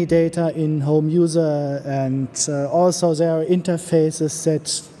read any data in home user, and also there are interfaces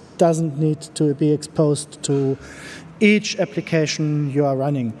that doesn't need to be exposed to each application you are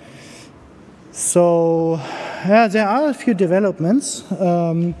running. So yeah, there are a few developments. We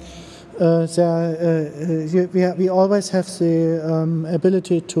always have the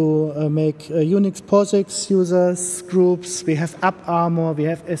ability to make Unix POSIX users groups. We have AppArmor, we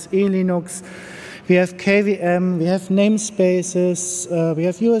have SE Linux. We have KVM, we have namespaces, we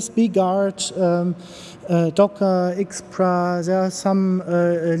have USB Guard, Docker, Xpra. There are some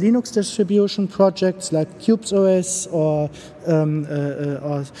Linux distribution projects like CubesOS or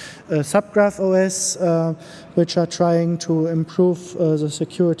Subgraph OS, which are trying to improve the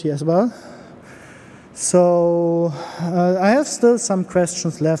security as well. So I have still some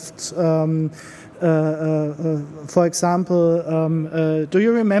questions left. For example, do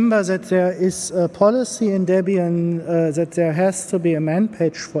you remember that there is a policy in Debian that there has to be a man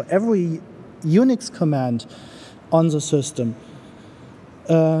page for every Unix command on the system?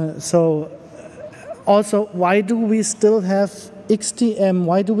 So also, why do we still have XTM?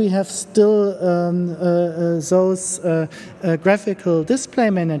 Why do we have still those graphical display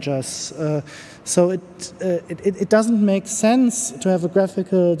managers? So it doesn't make sense to have a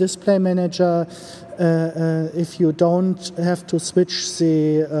graphical display manager if you don't have to switch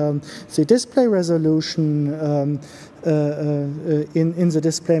the display resolution in the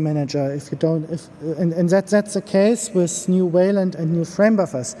display manager. If you don't, and that's the case with new Wayland and new frame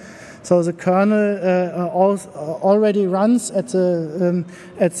buffers. So the kernel already runs at a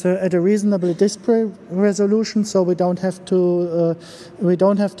reasonable display resolution, so we don't have to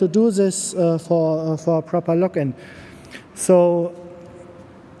do this for a proper login. So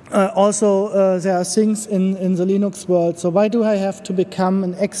Also, there are things in the Linux world. So why do I have to become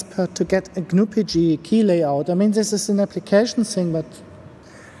an expert to get a GNU-PG key layout? I mean, this is an application thing, but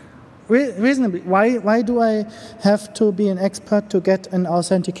reasonably, why do I have to be an expert to get an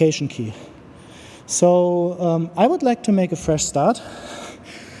authentication key? So I would like to make a fresh start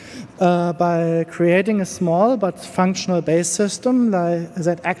by creating a small but functional base system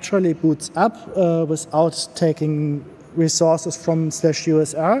that actually boots up without taking resources from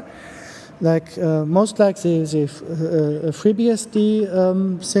 /usr, like most likely the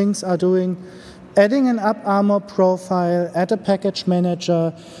FreeBSD things are doing, adding an AppArmor profile, add a package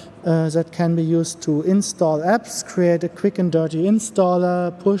manager that can be used to install apps, create a quick and dirty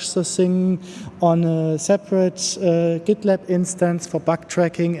installer, push the thing on a separate GitLab instance for bug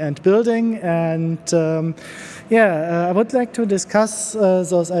tracking and building. And I would like to discuss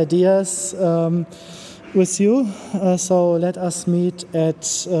those ideas with you. So let us meet at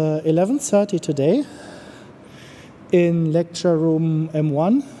 11:30 today in lecture room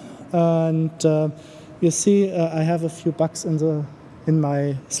M1. And you see I have a few bugs in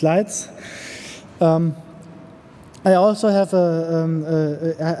my slides. I also have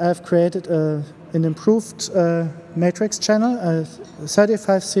I've created an improved matrix channel,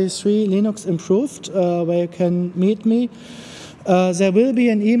 35C3 Linux improved, where you can meet me. There will be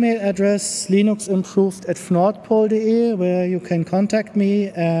an email address, linuximproved@fnordpol.de, where you can contact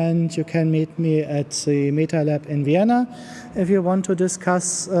me, and you can meet me at the Meta Lab in Vienna if you want to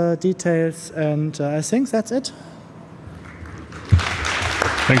discuss details. And I think that's it.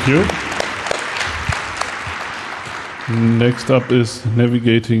 Thank you. Next up is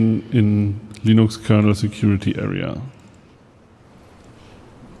navigating in Linux kernel security area.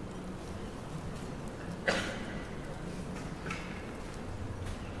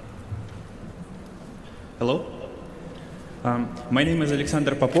 Hello. My name is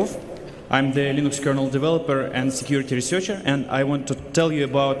Alexander Popov. I'm the Linux kernel developer and security researcher, and I want to tell you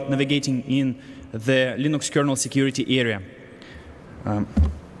about navigating in the Linux kernel security area.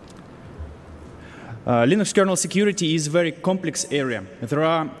 Linux kernel security is a very complex area. There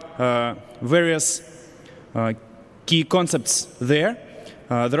are various key concepts there.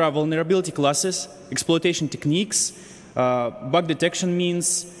 There are vulnerability classes, exploitation techniques, bug detection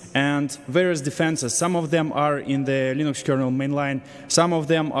means, and various defenses. Some of them are in the Linux kernel mainline. Some of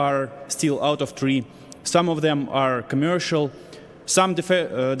them are still out of tree. Some of them are commercial. Some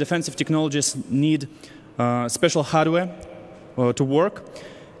defensive technologies need special hardware to work.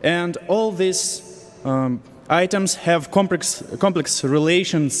 And all these items have complex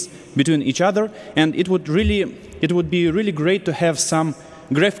relations between each other. And it would be really great to have some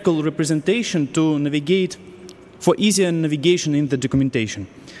graphical representation to navigate, for easier navigation in the documentation.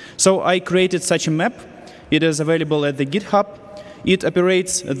 So I created such a map. It is available at the GitHub. It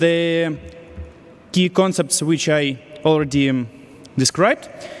operates the key concepts which I already described.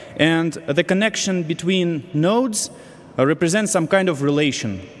 And the connection between nodes represents some kind of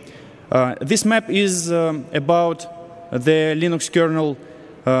relation. This map is about the Linux kernel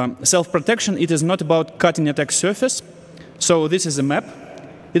self-protection. It is not about cutting attack surface. So this is a map.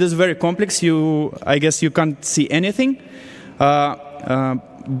 It is very complex. I guess you can't see anything.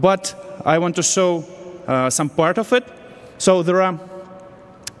 But I want to show some part of it. So there are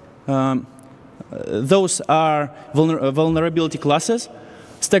those are vulnerability classes: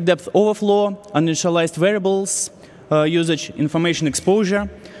 stack depth overflow, uninitialized variables, usage information exposure.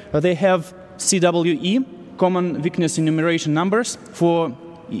 They have CWE, common weakness enumeration numbers, for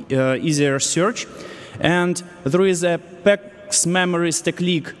easier search. And there is a PAX memory stack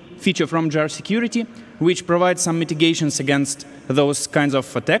leak feature from Jar security, which provides some mitigations against those kinds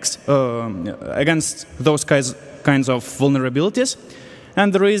of attacks, against those kinds of vulnerabilities.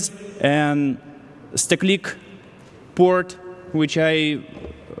 And there is a stack leak port which I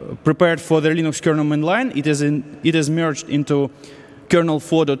prepared for the Linux kernel mainline. It is merged into kernel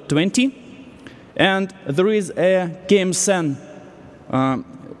 4.20. And there is a KMSN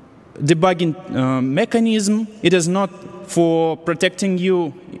debugging mechanism. It is not for protecting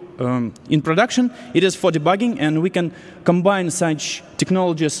you in production. It is for debugging, and we can combine such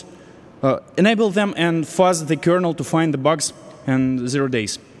technologies, enable them, and fuzz the kernel to find the bugs in 0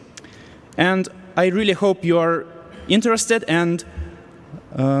 days. And I really hope you are interested, and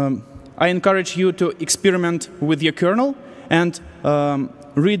I encourage you to experiment with your kernel and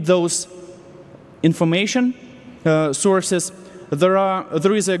read those information sources.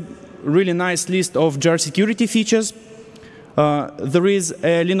 There is a really nice list of Jar security features. There is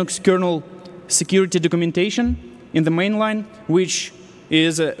a Linux kernel security documentation in the mainline, which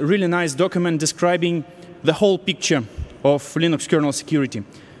is a really nice document describing the whole picture of Linux kernel security.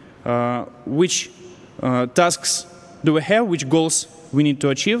 which tasks do we have, which goals we need to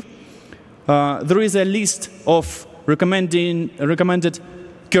achieve. There is a list of recommended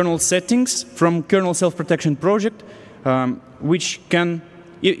kernel settings from kernel self-protection project, which can,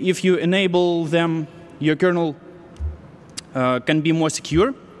 if you enable them, your kernel can be more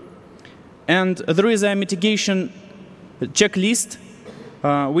secure. And there is a mitigation checklist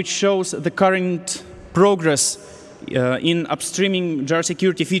which shows the current progress in upstreaming Jahre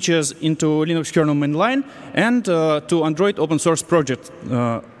security features into Linux kernel mainline and to Android open source project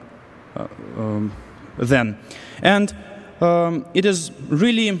then. And it is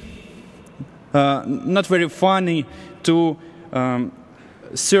really not very funny to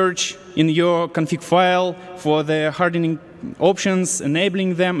search in your config file for the hardening options,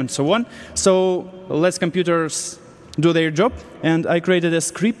 enabling them, and so on. So let computers do their job, and I created a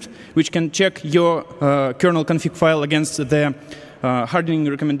script which can check your kernel config file against the hardening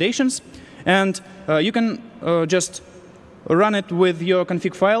recommendations. And you can just run it with your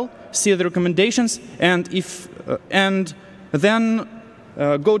config file, see the recommendations, and then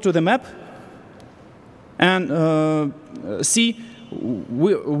go to the map and see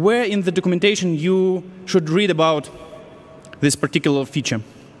where in the documentation you should read about this particular feature.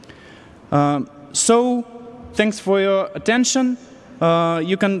 So thanks for your attention.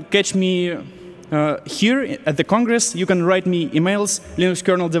 You can catch me here at the Congress. You can write me emails. Linux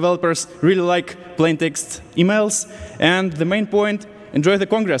kernel developers really like plain text emails. And the main point, enjoy the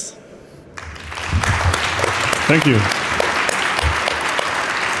Congress. Thank you.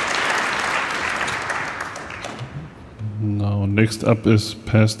 Now, next up is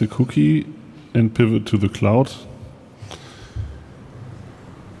pass the cookie and pivot to the cloud.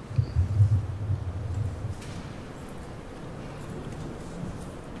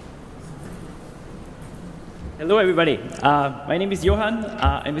 Hello, everybody. My name is Johan.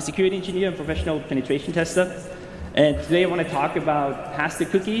 I'm a security engineer and professional penetration tester. And today I want to talk about pass the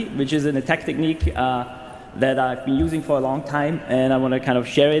cookie, which is an attack technique that I've been using for a long time, and I want to kind of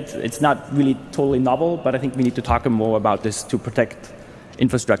share it. It's not really totally novel, but I think we need to talk more about this to protect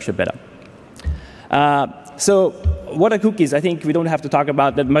infrastructure better. So what are cookies? I think we don't have to talk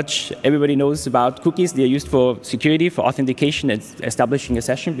about that much. Everybody knows about cookies. They're used for security, for authentication, and establishing a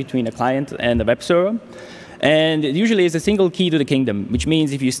session between a client and a web server. And it usually is a single key to the kingdom, which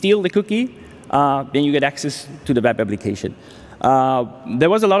means if you steal the cookie, then you get access to the web application. There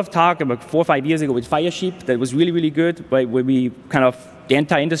was a lot of talk about 4 or 5 years ago with Firesheep that was really, really good, right, where we kind of, the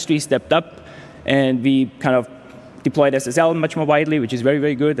entire industry stepped up and we kind of deployed SSL much more widely, which is very,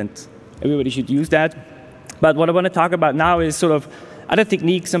 very good, and everybody should use that. But what I want to talk about now is sort of other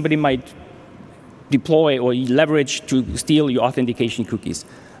techniques somebody might deploy or leverage to steal your authentication cookies.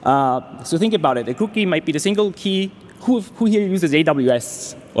 So think about it. A cookie might be the single key. Who here uses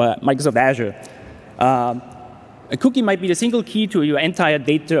AWS or Microsoft Azure? A cookie might be the single key to your entire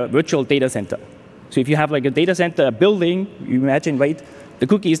virtual data center. So if you have like a data center, a building, you imagine, right? The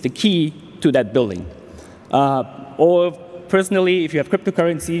cookie is the key to that building. Or personally, if you have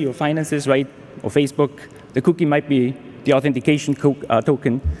cryptocurrency or finances, right, or Facebook, the cookie might be the authentication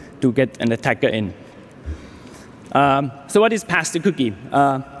token to get an attacker in. So what is pass the cookie?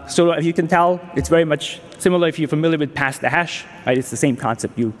 So as you can tell, it's very much similar if you're familiar with pass the hash, right? It's the same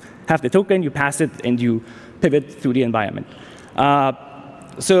concept. You have the token, you pass it, and you pivot through the environment.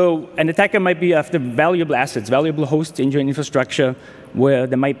 So an attacker might be after valuable assets, valuable hosts in your infrastructure where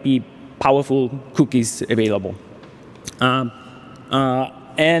there might be powerful cookies available. And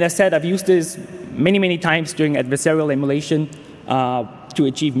as I said, I've used this many, many times during adversarial emulation to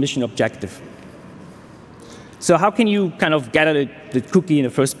achieve mission objective. So how can you kind of get at the cookie in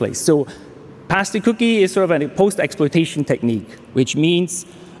the first place? So pass the cookie is sort of a post-exploitation technique, which means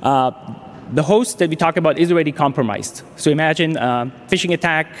the host that we talk about is already compromised. So imagine a phishing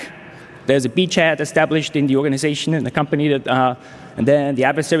attack. There's a beachhead established in the organization and the company, that, and then the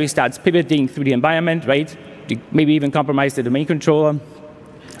adversary starts pivoting through the environment, right? Maybe even compromise the domain controller.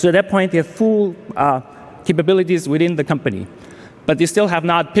 So at that point, they have full capabilities within the company. But they still have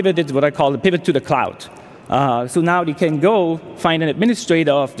not pivoted what I call the pivot to the cloud. So now they can go find an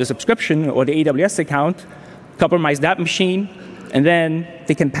administrator of the subscription or the AWS account, compromise that machine, and then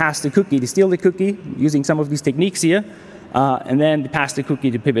they can pass the cookie. They steal the cookie using some of these techniques here, and then they pass the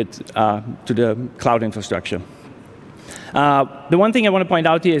cookie to pivot to the cloud infrastructure. The one thing I want to point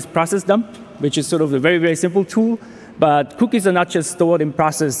out here is process dump, which is sort of a very, very simple tool. But cookies are not just stored in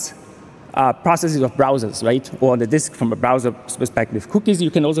processes of browsers, right, or on the disk from a browser perspective. Cookies,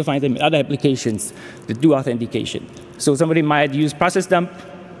 you can also find them in other applications that do authentication. So somebody might use process dump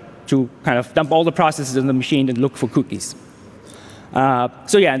to kind of dump all the processes in the machine and look for cookies.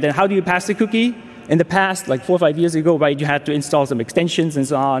 So yeah, and then how do you pass the cookie? In the past, like 4 or 5 years ago, right, you had to install some extensions and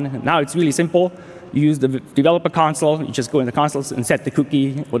so on. Now it's really simple. You use the developer console. You just go in the console and set the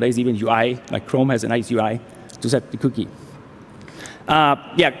cookie, or there's even UI, like Chrome has a nice UI to set the cookie.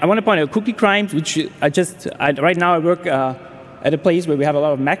 Yeah, I want to point out cookie crimes, which right now I work at a place where we have a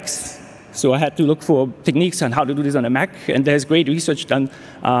lot of Macs. So I had to look for techniques on how to do this on a Mac. And there's great research done.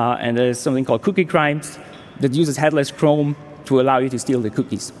 And there's something called cookie crimes that uses headless Chrome to allow you to steal the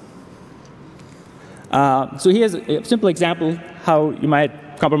cookies. So here's a simple example how you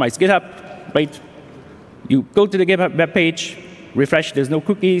might compromise GitHub. Right? You go to the GitHub web page, refresh, there's no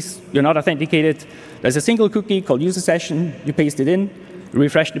cookies, you're not authenticated. There's a single cookie called user session, you paste it in,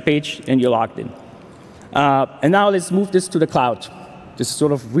 refresh the page, and you're logged in. And now let's move this to the cloud. This is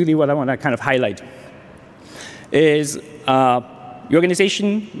sort of really what I want to kind of highlight. Is your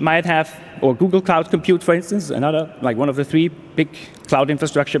organization might have, or Google Cloud Compute, for instance, another, like one of the 3 big cloud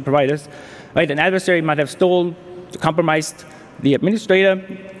infrastructure providers, right? An adversary might have stolen, compromised the administrator,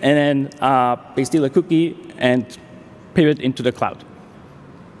 and then they steal a cookie and pivot into the cloud.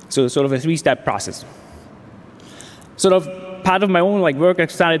 So sort of a 3-step process. Sort of part of my own work, I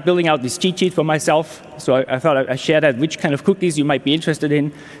started building out this cheat sheet for myself. So I thought I'd share that, which kind of cookies you might be interested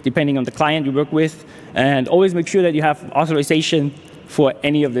in, depending on the client you work with. And always make sure that you have authorization for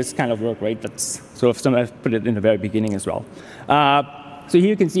any of this kind of work, right? That's sort of something I've put it in the very beginning as well. So here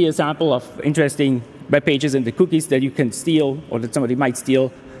you can see a sample of interesting web pages and the cookies that you can steal, or that somebody might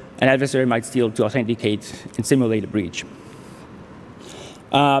steal, an adversary might steal to authenticate and simulate a breach.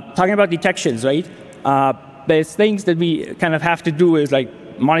 Talking about detections, right? There's things that we kind of have to do is like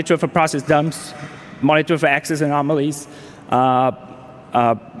monitor for process dumps, monitor for access anomalies,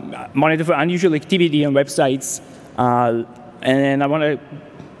 monitor for unusual activity on websites, and I want to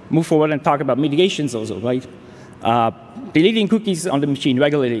move forward and talk about mitigations also, right? Deleting cookies on the machine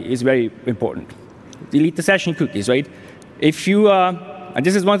regularly is very important. Delete the session cookies, right? If you, and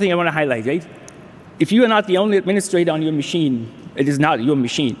this is one thing I want to highlight, right? If you are not the only administrator on your machine, it is not your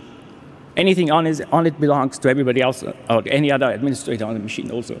machine. Anything on it belongs to everybody else, or any other administrator on the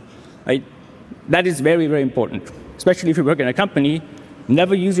machine also, right? That is very, very important, especially if you work in a company.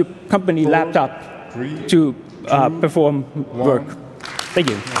 Never use your company laptop to perform work. Thank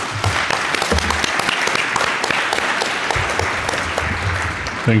you.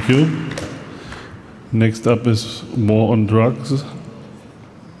 Thank you. Next up is War on Drugs.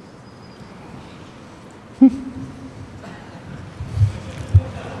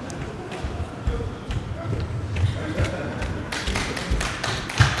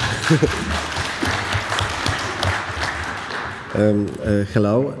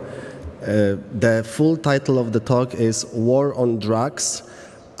 Hello. The full title of the talk is War on Drugs,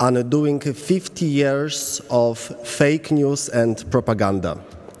 Undoing 50 Years of Fake News and Propaganda.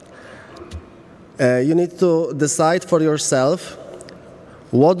 You need to decide for yourself,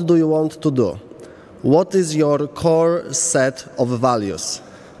 what do you want to do? What is your core set of values?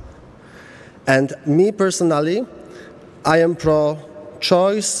 And me personally, I am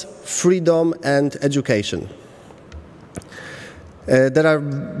pro-choice, freedom, and education. There are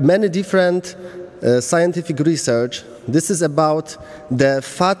many different scientific research. This is about the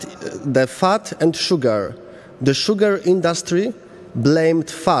fat and sugar. The sugar industry blamed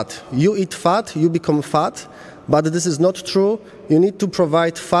fat. You eat fat, you become fat, but this is not true. You need to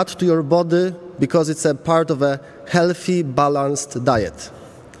provide fat to your body because it's a part of a healthy, balanced diet.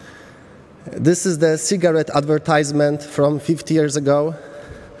 This is the cigarette advertisement from 50 years ago.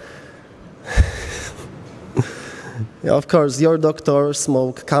 Of course, your doctor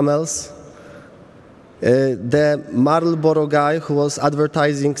smoked Camels. The Marlboro guy who was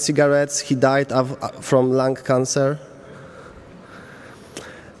advertising cigarettes, he died from lung cancer.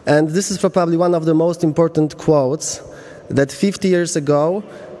 And this is probably one of the most important quotes, that 50 years ago,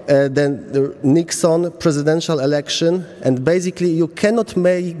 the Nixon presidential election, and basically you cannot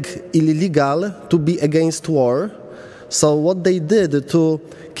make illegal to be against war. So what they did to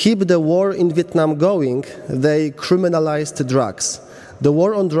keep the war in Vietnam going, they criminalized drugs. The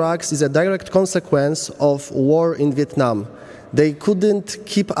war on drugs is a direct consequence of war in Vietnam. They couldn't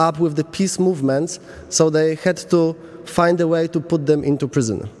keep up with the peace movements, so they had to find a way to put them into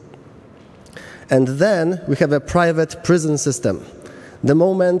prison. And then we have a private prison system. The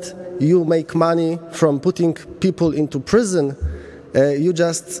moment you make money from putting people into prison, you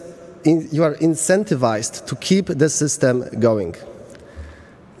are incentivized to keep the system going.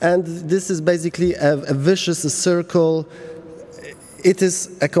 And this is basically a vicious circle. It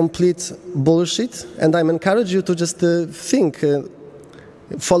is a complete bullshit, and I encourage you to just think,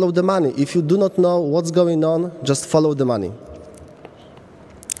 follow the money. If you do not know what's going on, just follow the money.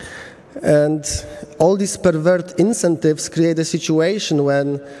 And all these pervert incentives create a situation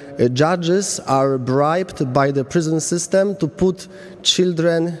when judges are bribed by the prison system to put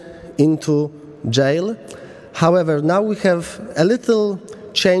children into jail. However, now we have a little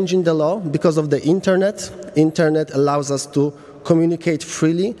change in the law because of the internet. Internet allows us to communicate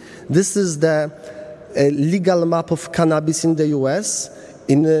freely. This is the legal map of cannabis in the US.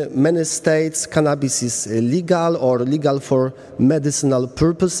 In many states, cannabis is legal or legal for medicinal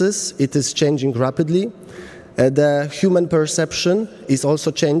purposes. It is changing rapidly. The human perception is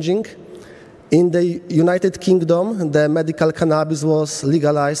also changing. In the United Kingdom, the medical cannabis was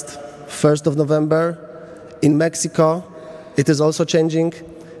legalized 1st of November. In Mexico, it is also changing.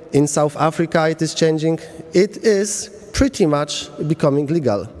 In South Africa, it is changing. It is pretty much becoming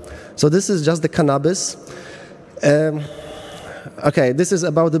legal. So this is just the cannabis. Okay, this is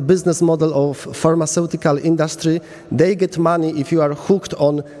about the business model of pharmaceutical industry. They get money if you are hooked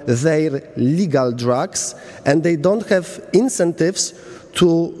on their legal drugs, and they don't have incentives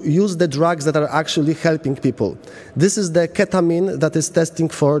to use the drugs that are actually helping people. This is the ketamine that is testing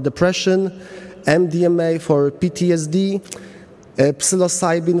for depression, MDMA for PTSD,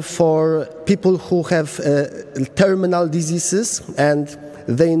 psilocybin for people who have terminal diseases and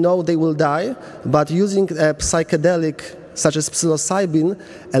they know they will die, but using a psychedelic such as psilocybin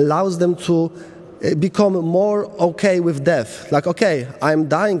allows them to become more okay with death. Like, okay, I'm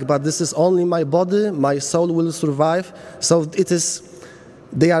dying, but this is only my body, my soul will survive. So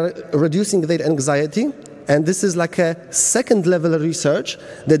they are reducing their anxiety. And this is like a second level research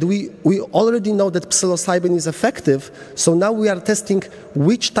that we already know that psilocybin is effective. So now we are testing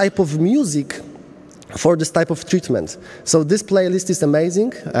which type of music for this type of treatment. So this playlist is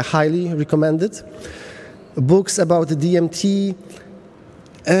amazing. I highly recommend it. Books about DMT.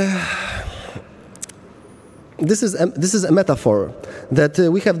 This is a metaphor that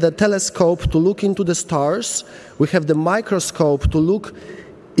we have the telescope to look into the stars. We have the microscope to look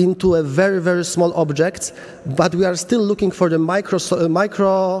into a very, very small object, but we are still looking for the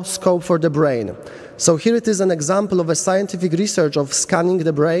microscope for the brain. So here it is an example of a scientific research of scanning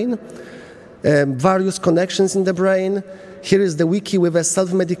the brain, various connections in the brain. Here is the wiki with a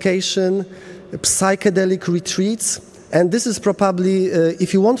self-medication, psychedelic retreats, and this is probably,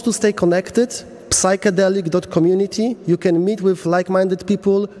 if you want to stay connected, psychedelic.community. You can meet with like-minded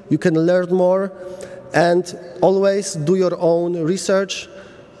people, you can learn more, and always do your own research.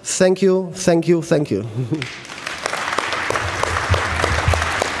 Thank you, thank you, thank you.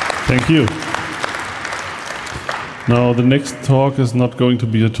 Thank you. Now, the next talk is not going to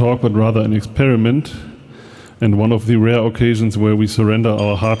be a talk, but rather an experiment, and one of the rare occasions where we surrender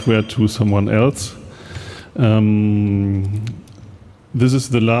our hardware to someone else. This is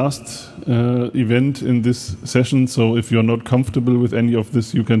the last event in this session, so if you're not comfortable with any of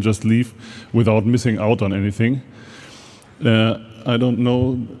this, you can just leave without missing out on anything. I don't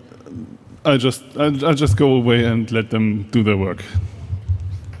know. I'll just go away and let them do their work.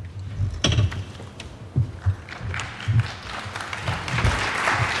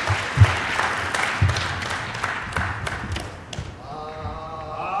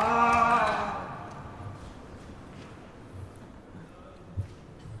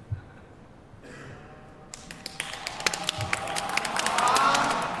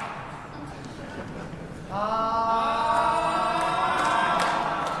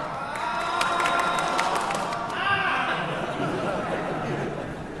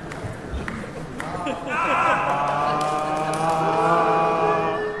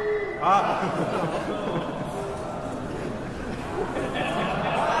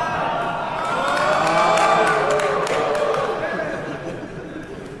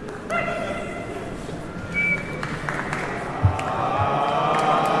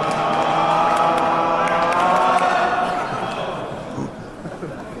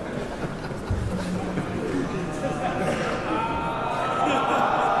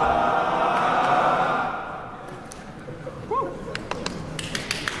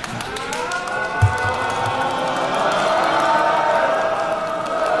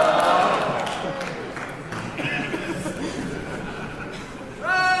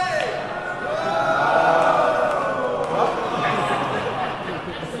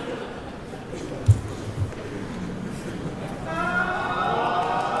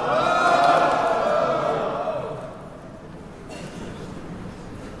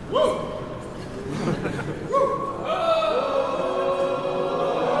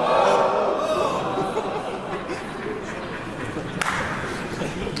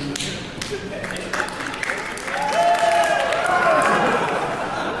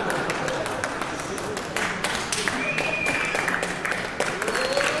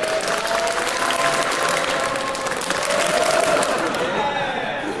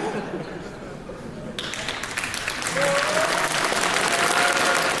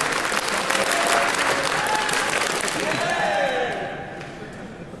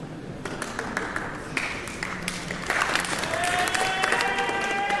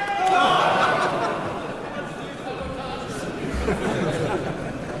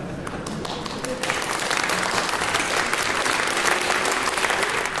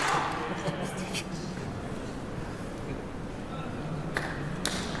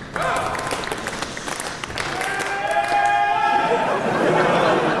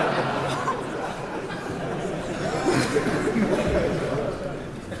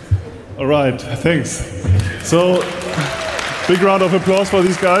 right, thanks. So, big round of applause for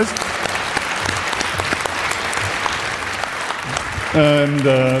these guys. And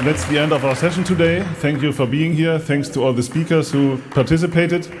that's the end of our session today. Thank you for being here. Thanks to all the speakers who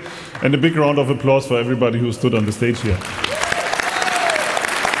participated. And a big round of applause for everybody who stood on the stage here.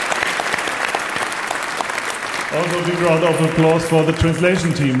 Also a big round of applause for the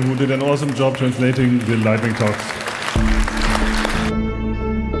translation team who did an awesome job translating the lightning talks.